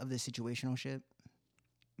negatives of the situational ship,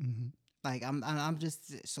 like I'm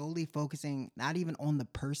just solely focusing not even on the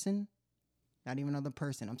person, not even on the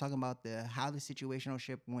person. I'm talking about how the situational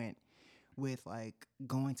ship went with like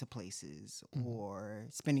going to places or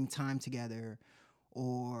spending time together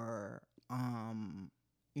or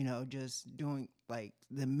just doing like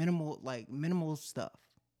the minimal stuff.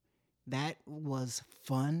 That was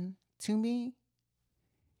fun to me,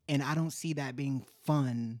 and I don't see that being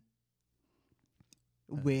fun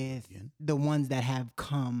with the ones that have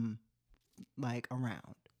come like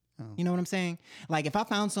around. You know what I'm saying? Like if I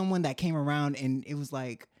found someone that came around and it was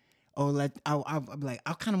like, oh, I'll be like,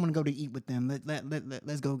 I kind of want to go to eat with them.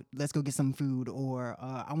 Let's go get some food, or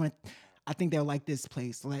I think they'll like this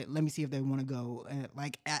place. Let me see if they want to go.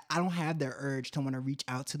 Like I don't have the urge to want to reach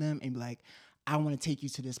out to them and be like, I want to take you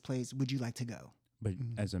to this place. Would you like to go? But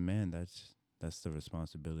as a man, that's the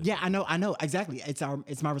responsibility. Yeah, I know exactly.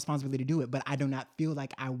 It's my responsibility to do it, but I do not feel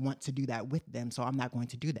like I want to do that with them, so I'm not going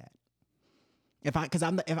to do that. If I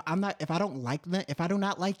don't like them, if I do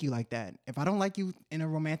not like you like that, if I don't like you in a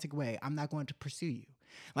romantic way, I'm not going to pursue you.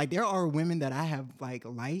 Like there are women that I have like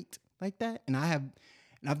liked like that, and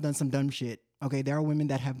I've done some dumb shit. Okay, there are women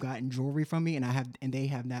that have gotten jewelry from me, and they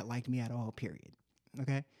have not liked me at all. Period.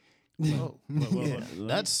 Okay. Well,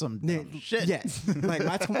 that's some dumb shit. Yes, like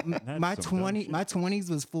my some dumb shit. 20s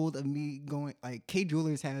was full of me going like K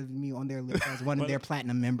Jewelers has me on their list as one of their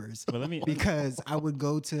platinum members. Because I would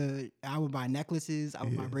buy necklaces, I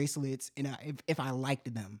would buy bracelets, and if I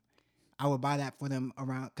liked them, I would buy that for them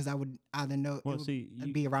around because I would either know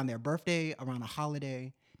it'd be around their birthday, around a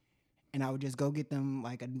holiday, and I would just go get them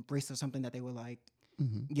like a bracelet or something that they would like.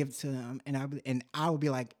 Give it to them, and I would be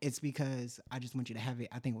like, it's because I just want you to have it.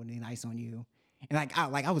 I think it would be nice on you, and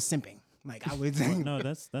I was simping. Like I was. No,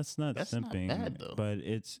 that's not That's simping. not bad, though. But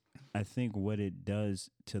I think what it does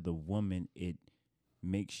to the woman, it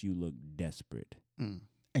makes you look desperate.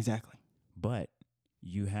 Exactly. But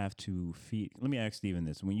you have to feed. Let me ask Steven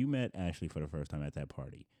this: when you met Ashley for the first time at that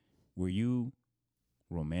party, were you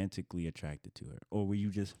romantically attracted to her, or were you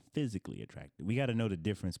just physically attracted? We got to know the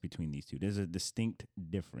difference between these two. There's a distinct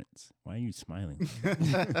difference. Why are you smiling?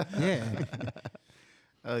 Yeah.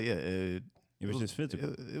 Oh yeah, it was just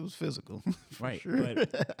physical. It was physical, Right? sure.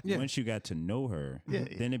 But once you got to know her,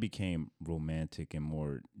 then it became romantic and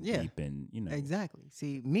more deep, and Exactly.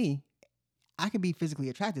 See, me, I could be physically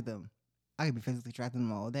attracted to them. I could be physically attracted to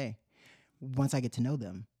them all day. Once I get to know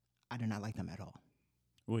them, I do not like them at all.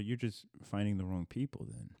 Well, you're just finding the wrong people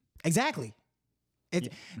then. Exactly.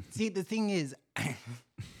 See, the thing is,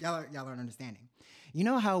 y'all aren't understanding. You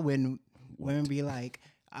know how when women be like,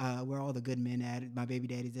 where all the good men at? My baby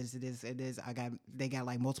daddies, this. They got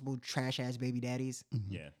like multiple trash ass baby daddies.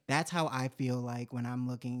 Yeah. That's how I feel like when I'm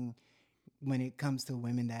looking, when it comes to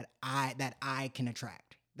women that I can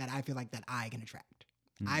attract, that I feel like that I can attract.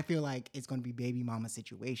 I feel like it's going to be baby mama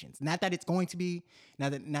situations. Not that it's going to be,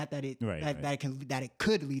 not that it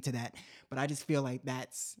could lead to that, but I just feel like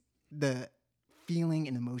that's the feeling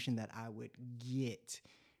and emotion that I would get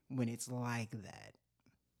when it's like that.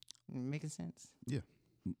 Making sense? Yeah.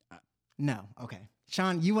 No. Okay.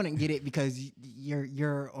 Sean, you wouldn't get it because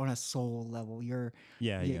you're on a soul level. You're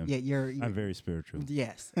I'm very spiritual.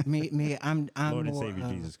 Yes. Me. I'm Lord and more Savior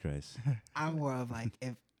of, Jesus Christ. I'm more of like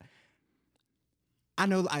if. I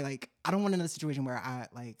know I don't want another situation where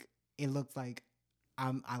it looks like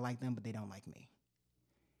I like them but they don't like me.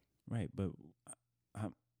 Right, but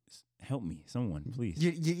help me, someone, please.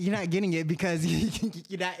 You're not getting it because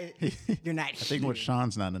you're not. I think what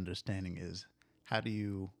Sean's not understanding is how do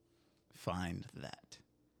you find that?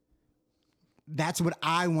 That's what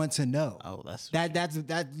I want to know. Oh, that's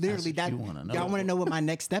literally what you wanna know. Y'all want to know what my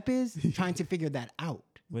next step is? Trying to figure that out.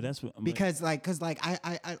 Well, that's what Because I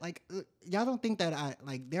y'all don't think that I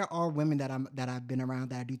like there are women that I've been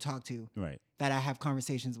around that I do talk to, right, that I have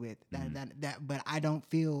conversations with that but I don't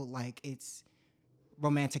feel like it's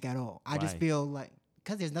romantic at all. I just feel like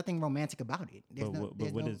because there's nothing romantic about it.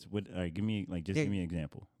 Give me an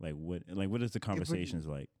example. What is the conversations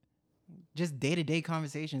like? Just day-to-day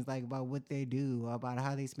conversations like about what they do, about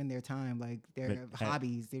how they spend their time, like their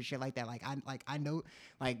hobbies, their shit like that. I know,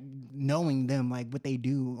 like knowing them, like what they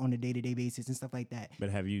do on a day-to-day basis and stuff like that. But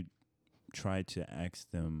have you tried to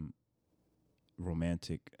ask them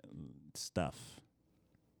romantic stuff?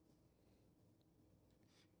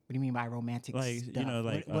 What do you mean by romantic stuff?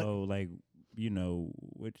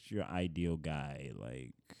 What's your ideal guy?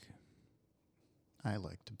 Like, I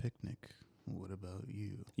like to picnic. What about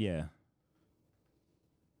you? Yeah.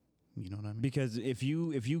 You know what I mean? Because if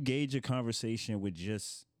you gauge a conversation with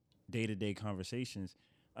just day-to-day conversations,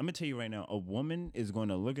 I'm gonna tell you right now, a woman is going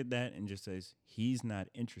to look at that and just says, he's not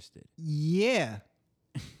interested. Yeah,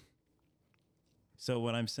 So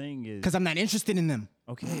what I'm saying is, because I'm not interested in them.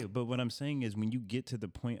 okay, but what I'm saying is when you get to the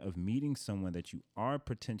point of meeting someone that you are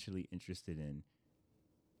potentially interested in,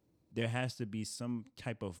 there has to be some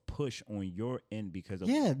type of push on your end because of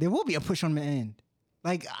Yeah, there will be a push on the end.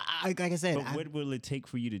 Like I said, But what will it take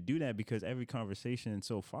for you to do that? Because every conversation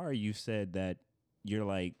so far, you've said that you're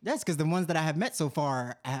like, that's because the ones that I have met so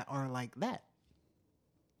far are like that.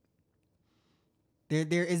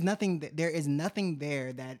 There is nothing there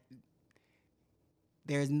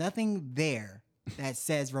that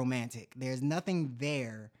says romantic. There's nothing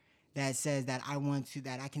there that says that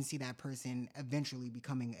I can see that person eventually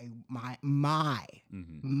becoming my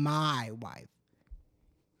wife.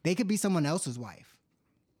 They could be someone else's wife.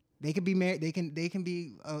 They could be married. They could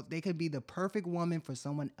be the perfect woman for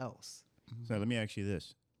someone else. so let me ask you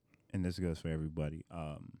this, and this goes for everybody.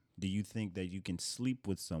 Do you think that you can sleep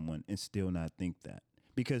with someone and still not think that?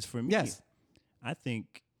 Because for me, Yes. I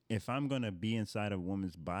think if I'm going to be inside a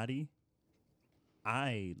woman's body,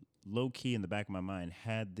 I low key in the back of my mind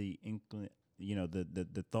had the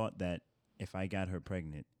the thought that if I got her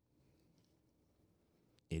pregnant,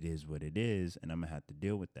 it is what it is, and I'm gonna have to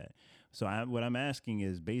deal with that. So what I'm asking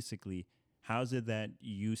is basically, how's it that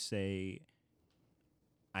you say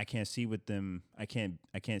I can't see with them, I can't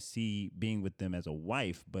see being with them as a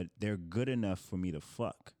wife, but they're good enough for me to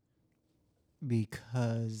fuck?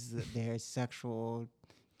 Because there's sexual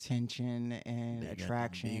tension and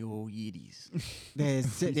attraction. Big old yiddies. You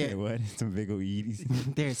say what? Some big old eaties.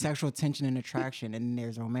 There's sexual tension and attraction, and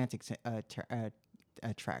there's romantic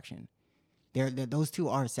attraction. Those two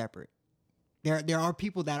are separate. There are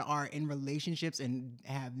people that are in relationships and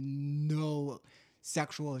have no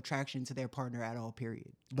sexual attraction to their partner at all.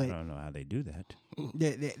 Period. I But don't know how they do that.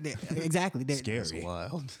 exactly, Scary. That's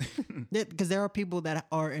wild. because there are people that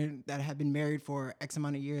have been married for X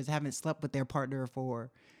amount of years, haven't slept with their partner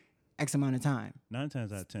for X amount of time. 9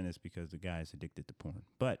 times out of 10, it's because the guy is addicted to porn.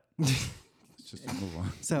 But let's just move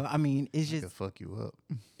on. So I mean, it's Could just fuck you up.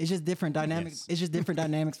 it's just different dynamics. Yes. It's just different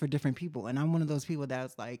dynamics for different people. And I'm one of those people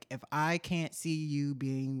that's like, if I can't see you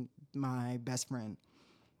being my best friend,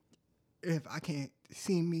 if I can't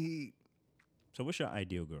see me, So what's your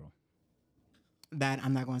ideal girl? that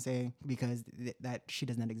I'm not going to say because that she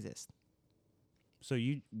does not exist. So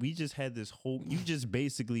we just had this whole, you just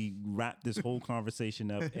basically wrapped this whole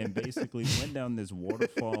conversation up and basically went down this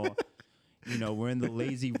waterfall. You know, we're in the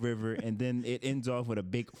lazy river, and then it ends off with a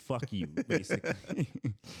big fuck you, basically.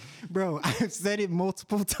 Bro, I've said it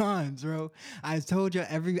multiple times, bro. I've told you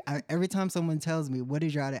every time someone tells me what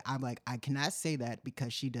is your idea, I'm like, I cannot say that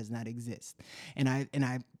because she does not exist. And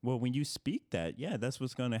I Well, when you speak that, yeah, that's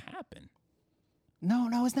what's going to happen. No,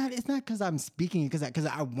 it's not. It's not because I'm speaking because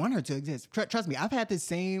I want her to exist. Trust me, I've had the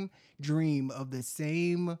same dream of the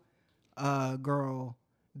same girl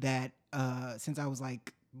that since I was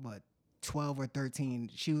like 12 or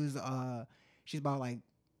 13. She's about like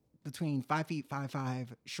between 5 feet 5'5",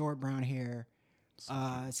 short brown hair.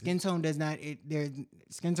 Skin tone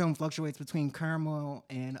skin tone fluctuates between caramel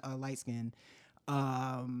and light skin.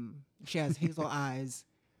 She has hazel eyes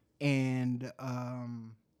and.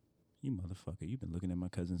 You motherfucker, you've been looking at my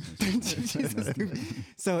cousin since.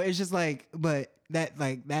 So it's just like, but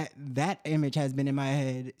that image has been in my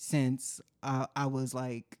head since I was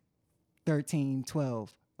like 13,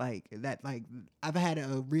 12. Like that, like I've had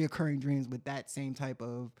a reoccurring dreams with that same type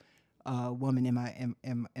of woman in my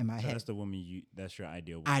So head. that's the woman that's your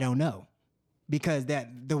ideal woman. I don't know, because the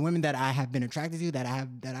women that I have been attracted to that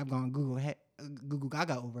I've gone Google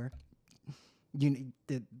Gaga over,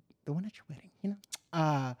 the one at your wedding, you know.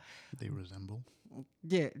 They resemble.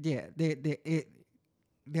 Yeah,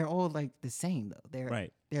 they're all like the same though. They're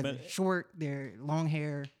Right. They're But- short. They're long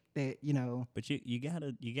hair. They But you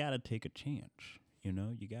gotta take a chance. You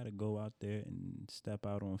know, you gotta go out there and step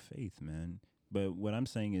out on faith, man. But what I'm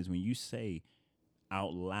saying is, when you say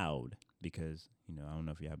out loud, because I don't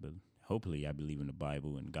know if y'all hopefully y'all believe in the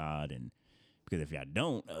Bible and God, and because if y'all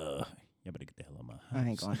don't, y'all better get the hell out of my house.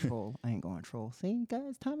 I ain't going troll. See,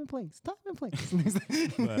 guys, time and place. But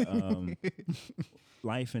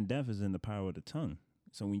life and death is in the power of the tongue.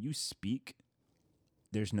 So when you speak,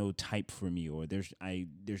 there's no type for me, or there's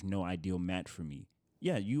no ideal match for me.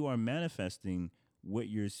 Yeah, you are manifesting what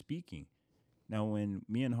you're speaking. Now, when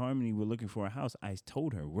me and Harmony were looking for a house, I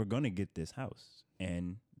told her we're gonna get this house,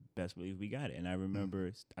 and best believe we got it. And I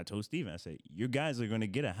remember I told Steven, I said, "You guys are gonna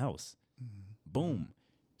get a house." Boom.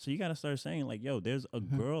 So you got to start saying like, yo, there's a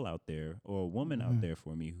girl out there or a woman out there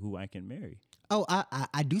for me who I can marry. Oh,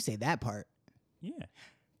 I do say that part. Yeah.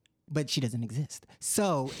 but she doesn't exist.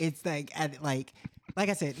 So it's like like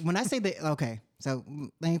I said, when I say that, okay, so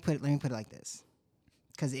let me put it like this,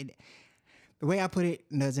 because the way I put it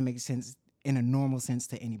doesn't make sense in a normal sense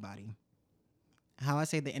to anybody. How I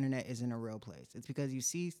say the internet isn't a real place, it's because you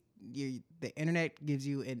see the internet gives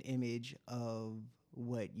you an image of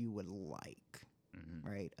what you would like,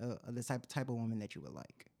 right? The type of woman that you would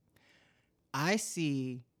like. I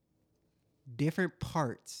see different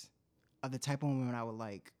parts of the type of woman I would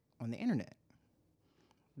like on the internet.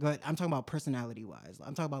 But I'm talking about personality wise.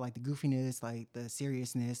 I'm talking about like the goofiness, like the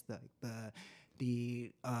seriousness,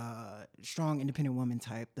 the strong independent woman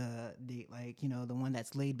type, the like, you know, the one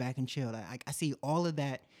that's laid back and chilled. I see all of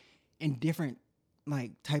that in different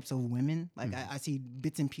like types of women. Like I see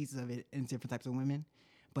bits and pieces of it in different types of women.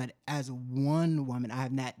 But as one woman, I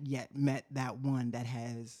have not yet met that one that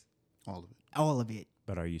has all of it.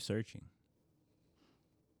 But are you searching?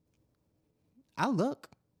 I look.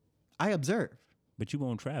 I observe. But you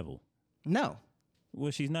won't travel. No.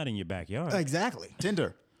 Well, she's not in your backyard. Exactly.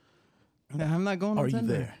 Tinder. No, I'm not going on Are you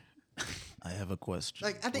Tinder. there? I have a question.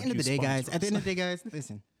 Like at the Would end of the you day, guys. sponsor At the us? end of the day, guys.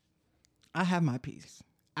 Listen, I have my peace.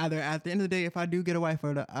 Either at the end of the day, if I do get a wife,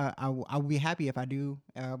 or I'll be happy if I do.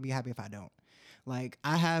 I'll be happy if I don't. Like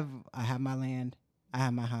I have my land. I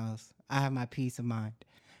have my house. I have my peace of mind,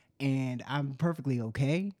 and I'm perfectly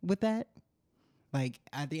okay with that. Like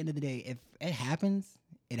at the end of the day, if it happens,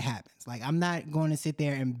 it happens. Like I'm not going to sit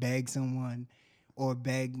there and beg someone or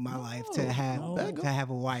beg my life to have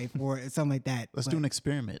a wife or something like that. Let's do an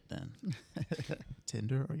experiment then.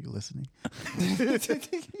 Tinder, are you listening?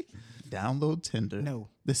 Download Tinder. No.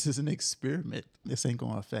 This is an experiment. This ain't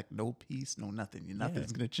going to affect no peace, no nothing.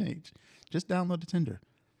 Nothing's going to change. Just download the Tinder.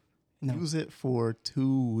 No. Use it for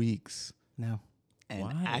 2 weeks No. and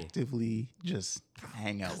Why? actively just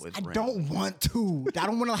hang out with I random. don't want to. I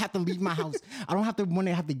don't want to have to leave my house. I don't want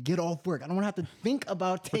to have to get off work. I don't want to have to think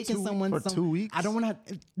about taking two- someone for 2 weeks? I don't want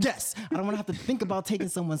to. Yes, I don't want to have to think about taking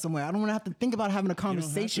someone somewhere. I don't want to have to think about having a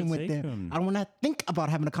conversation with take them. them. I don't want to think about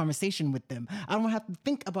having a conversation with them. I don't want to have to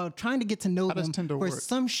think about trying to get to know How does them Tinder for work?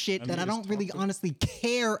 some shit that I don't really honestly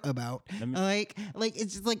care about. Like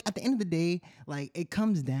it's just like at the end of the day, like it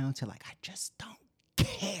comes down to like I just don't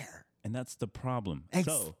care. And that's the problem.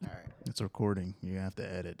 So It's recording. You have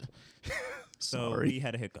to edit. we Sorry.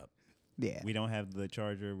 had a hiccup. Yeah. We don't have the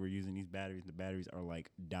charger. We're using these batteries. The batteries are like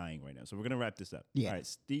dying right now. So we're going to wrap this up. Yeah. All right.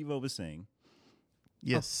 Stevo was saying.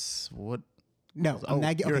 Yes. What? No, I'm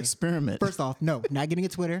not getting your okay. experiment. First off, no, not getting a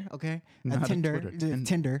Twitter, okay? Not a Tinder, Twitter,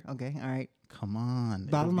 Tinder, okay, all right. Come on.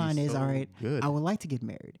 Bottom line is, all right, Good. I would like to get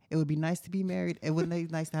married. It would be nice to be married. It would be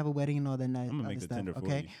nice to have a wedding and all that nice I'm gonna other make the stuff, Tinder for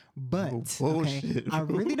okay? you. But, Oh, okay, bullshit, I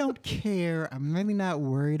bro. really don't care. I'm really not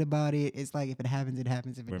worried about it. It's like if it happens, it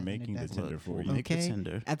happens. If it We're doesn't, making it the doesn't. Tinder for We'll you. make the Okay.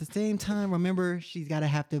 Tinder. At the same time, remember she's got to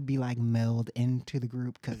have to be like melded into the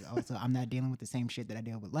group because also I'm not dealing with the same shit that I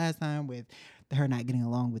dealt with last time with her not getting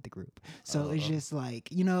along with the group. So it's just like,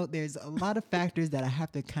 you know, there's a lot of factors that I have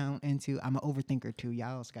to count into. I'm an overthinker too.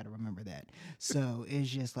 Y'all also got to remember that. So it's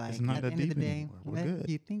just like It's not at that the end of the deep day, anymore. We're well, good.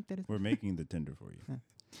 you think that it's We're making the Tinder for you.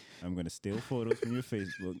 I'm going to steal photos from your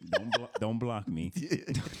Facebook. Don't block me.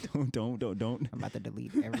 Don't. I'm about to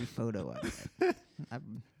delete every photo.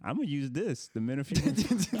 I'm going to use this the minute you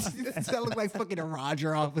That look like fucking a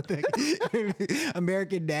Roger off of the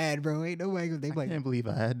American Dad, bro. Ain't nobody gonna. They I like, can't believe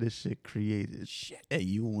I had this shit created. Shit. And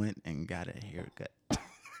you went and got a haircut.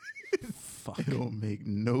 Fuck. It don't make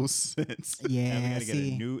no sense. Now we yeah. got to get a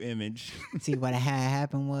See, new image. see what had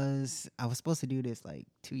happened was I was supposed to do this like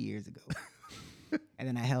 2 years ago, and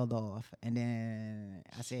then I held off, and then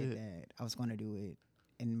I said Shit. that I was going to do it,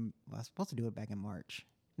 and I was supposed to do it back in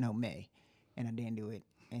May, and I didn't do it,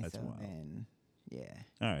 and That's so wild. then yeah.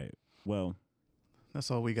 All right. Well, That's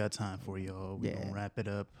all we got time for, y'all. We Yeah. gonna wrap it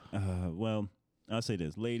up. I'll say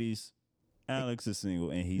this. Ladies, Alex is single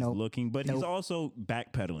and he's Nope. looking, but he's Nope. also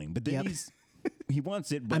backpedaling. But then Yep. he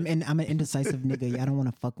wants it, but I'm an indecisive nigga. Y'all don't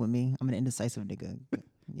want to fuck with me. I'm an indecisive nigga.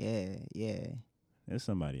 Yeah. there's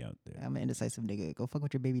somebody out there. I'm an indecisive nigga. Go fuck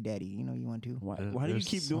with your baby daddy. You know you want to. Why There- do you there's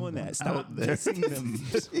keep doing that? someone Stop out there.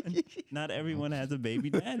 dissing them. Not everyone has a baby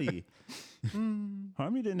daddy.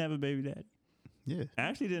 Harmony didn't have a baby daddy. Yeah.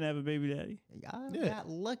 Ashley didn't have a baby daddy. Y'all Yeah. got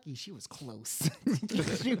lucky. She was close.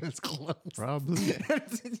 She was close. Probably. Yeah,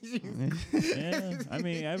 I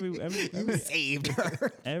mean You saved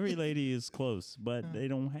her. every lady is close, but they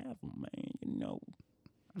don't have them, man. You know.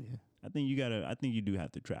 Yeah. I think you do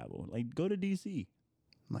have to travel. Like go to DC.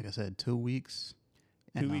 Like I said, 2 weeks.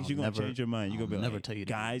 2 weeks, you're gonna change your mind. You're I'll gonna be never like, tell you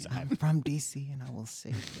to guys, leave. I'm from DC, and I will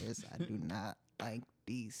say this: I do not like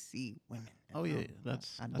DC women. Oh yeah,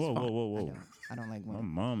 that's I don't- Whoa, fine. whoa, whoa, whoa. I don't like My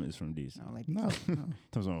women. mom is from DC. I don't like. No, no.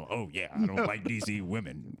 Tells me, oh yeah, I don't like DC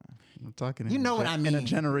women. I'm talking. You in a know what I In a mean.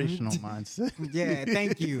 generational mindset. Yeah,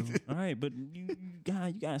 thank you. All right, but you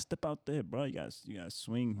gotta step out there, bro. You gotta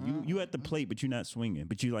swing. You at the plate, but you're not swinging.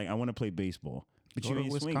 But you like, I want to play baseball, but Go you to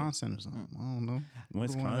ain't swinging. Wisconsin or something. I don't know. Go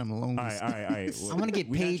to one of them Wisconsin. All lonely right, all right, all right. I wanna get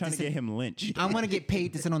We're paid not trying to to get sit- him lynched. I want to get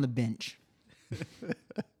paid to sit on the bench.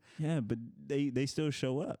 Yeah, but they still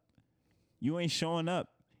show up. You ain't showing up.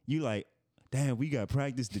 You like, damn, we got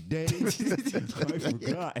practice today. I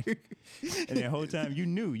forgot. And the whole time you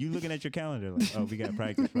knew. You looking at your calendar like, oh, we got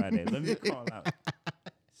practice Friday. Let me call out.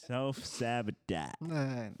 Self-sabotage.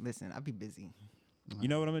 Listen, I'll be busy. You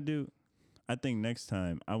know what I'm gonna do? I think next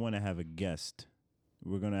time I want to have a guest.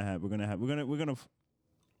 We're gonna.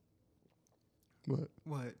 What?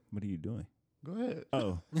 What? What are you doing? Go ahead.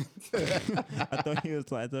 Oh, I thought he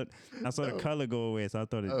was like. I saw the color go away, so I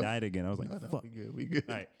thought it died again. I was like, No, no, fuck. we good. We good.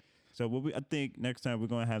 All right. So I think next time we're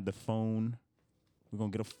gonna have the phone. We're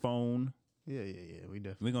gonna get a phone. Yeah. We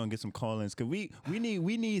definitely. We're gonna get some call-ins because we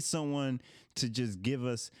need someone to just give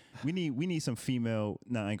us. We need some female.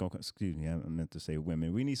 No, I ain't gonna. Excuse me. I meant to say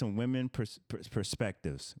women. We need some women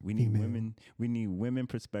perspectives. We need Female. women. We need women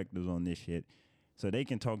perspectives on this shit, so they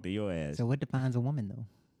can talk to your ass. So what defines a woman though?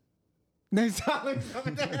 It's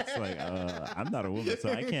It's like I'm not a woman, so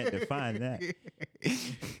I can't define that.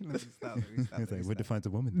 It's like what defines a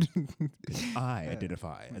woman? I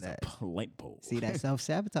identify as a light bulb. See that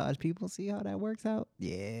self-sabotage, people? See how that works out?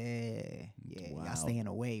 Yeah. Wow. Y'all staying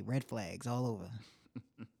away. Red flags all over.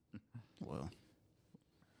 Well,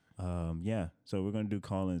 Yeah. So we're gonna do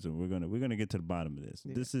call-ins, and we're gonna get to the bottom of this.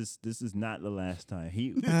 Yeah. This is not the last time.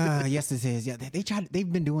 Yes, this is. Yeah,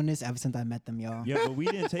 they've been doing this ever since I met them, y'all. Yeah, but we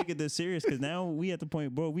didn't take it this serious because now we at the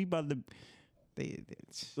point, bro. We about to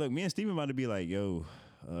look. Me and Steven about to be like, yo,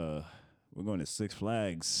 we're going to Six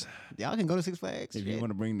Flags. Y'all can go to Six Flags. If you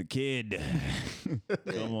want to bring the kid,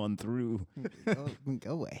 come on through.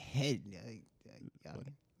 go ahead. Y'all-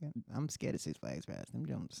 I'm scared of Six Flags Pass. Them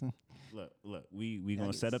jumps. Look. We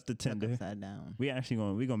gonna set up the tender. Upside down. We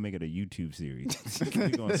gonna make it a YouTube series. We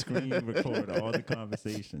gonna screen record all the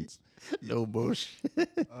conversations. no bullshit.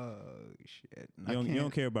 Oh shit! You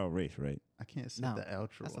don't care about race, right? I can't see No, the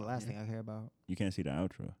outro. that's the on last here. thing I care about. You can't see the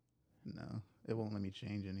outro. No, it won't let me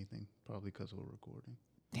change anything. Probably because we're recording.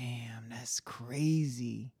 Damn, that's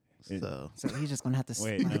crazy. It- So So he's just gonna have to.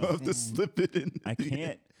 Wait, slide no. you have it to in. slip it in. I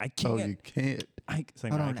can't. Oh, you can't. It's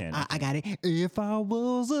like, Hold no, on, I can't. I got it. If I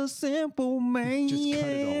was a simple man, Just cut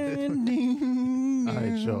it All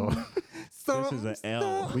right, y'all. This is an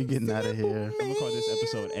L. We getting out of here. I'm gonna call this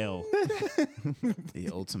episode L. The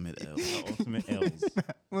ultimate L. The ultimate L's.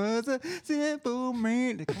 Was a simple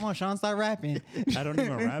man. Come on, Sean, start rapping. I don't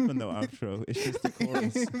even rap in the outro. It's just the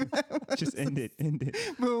chorus. Just end it.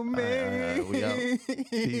 Simple right, we out. man.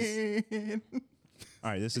 Peace. All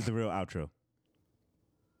right, this is the real outro.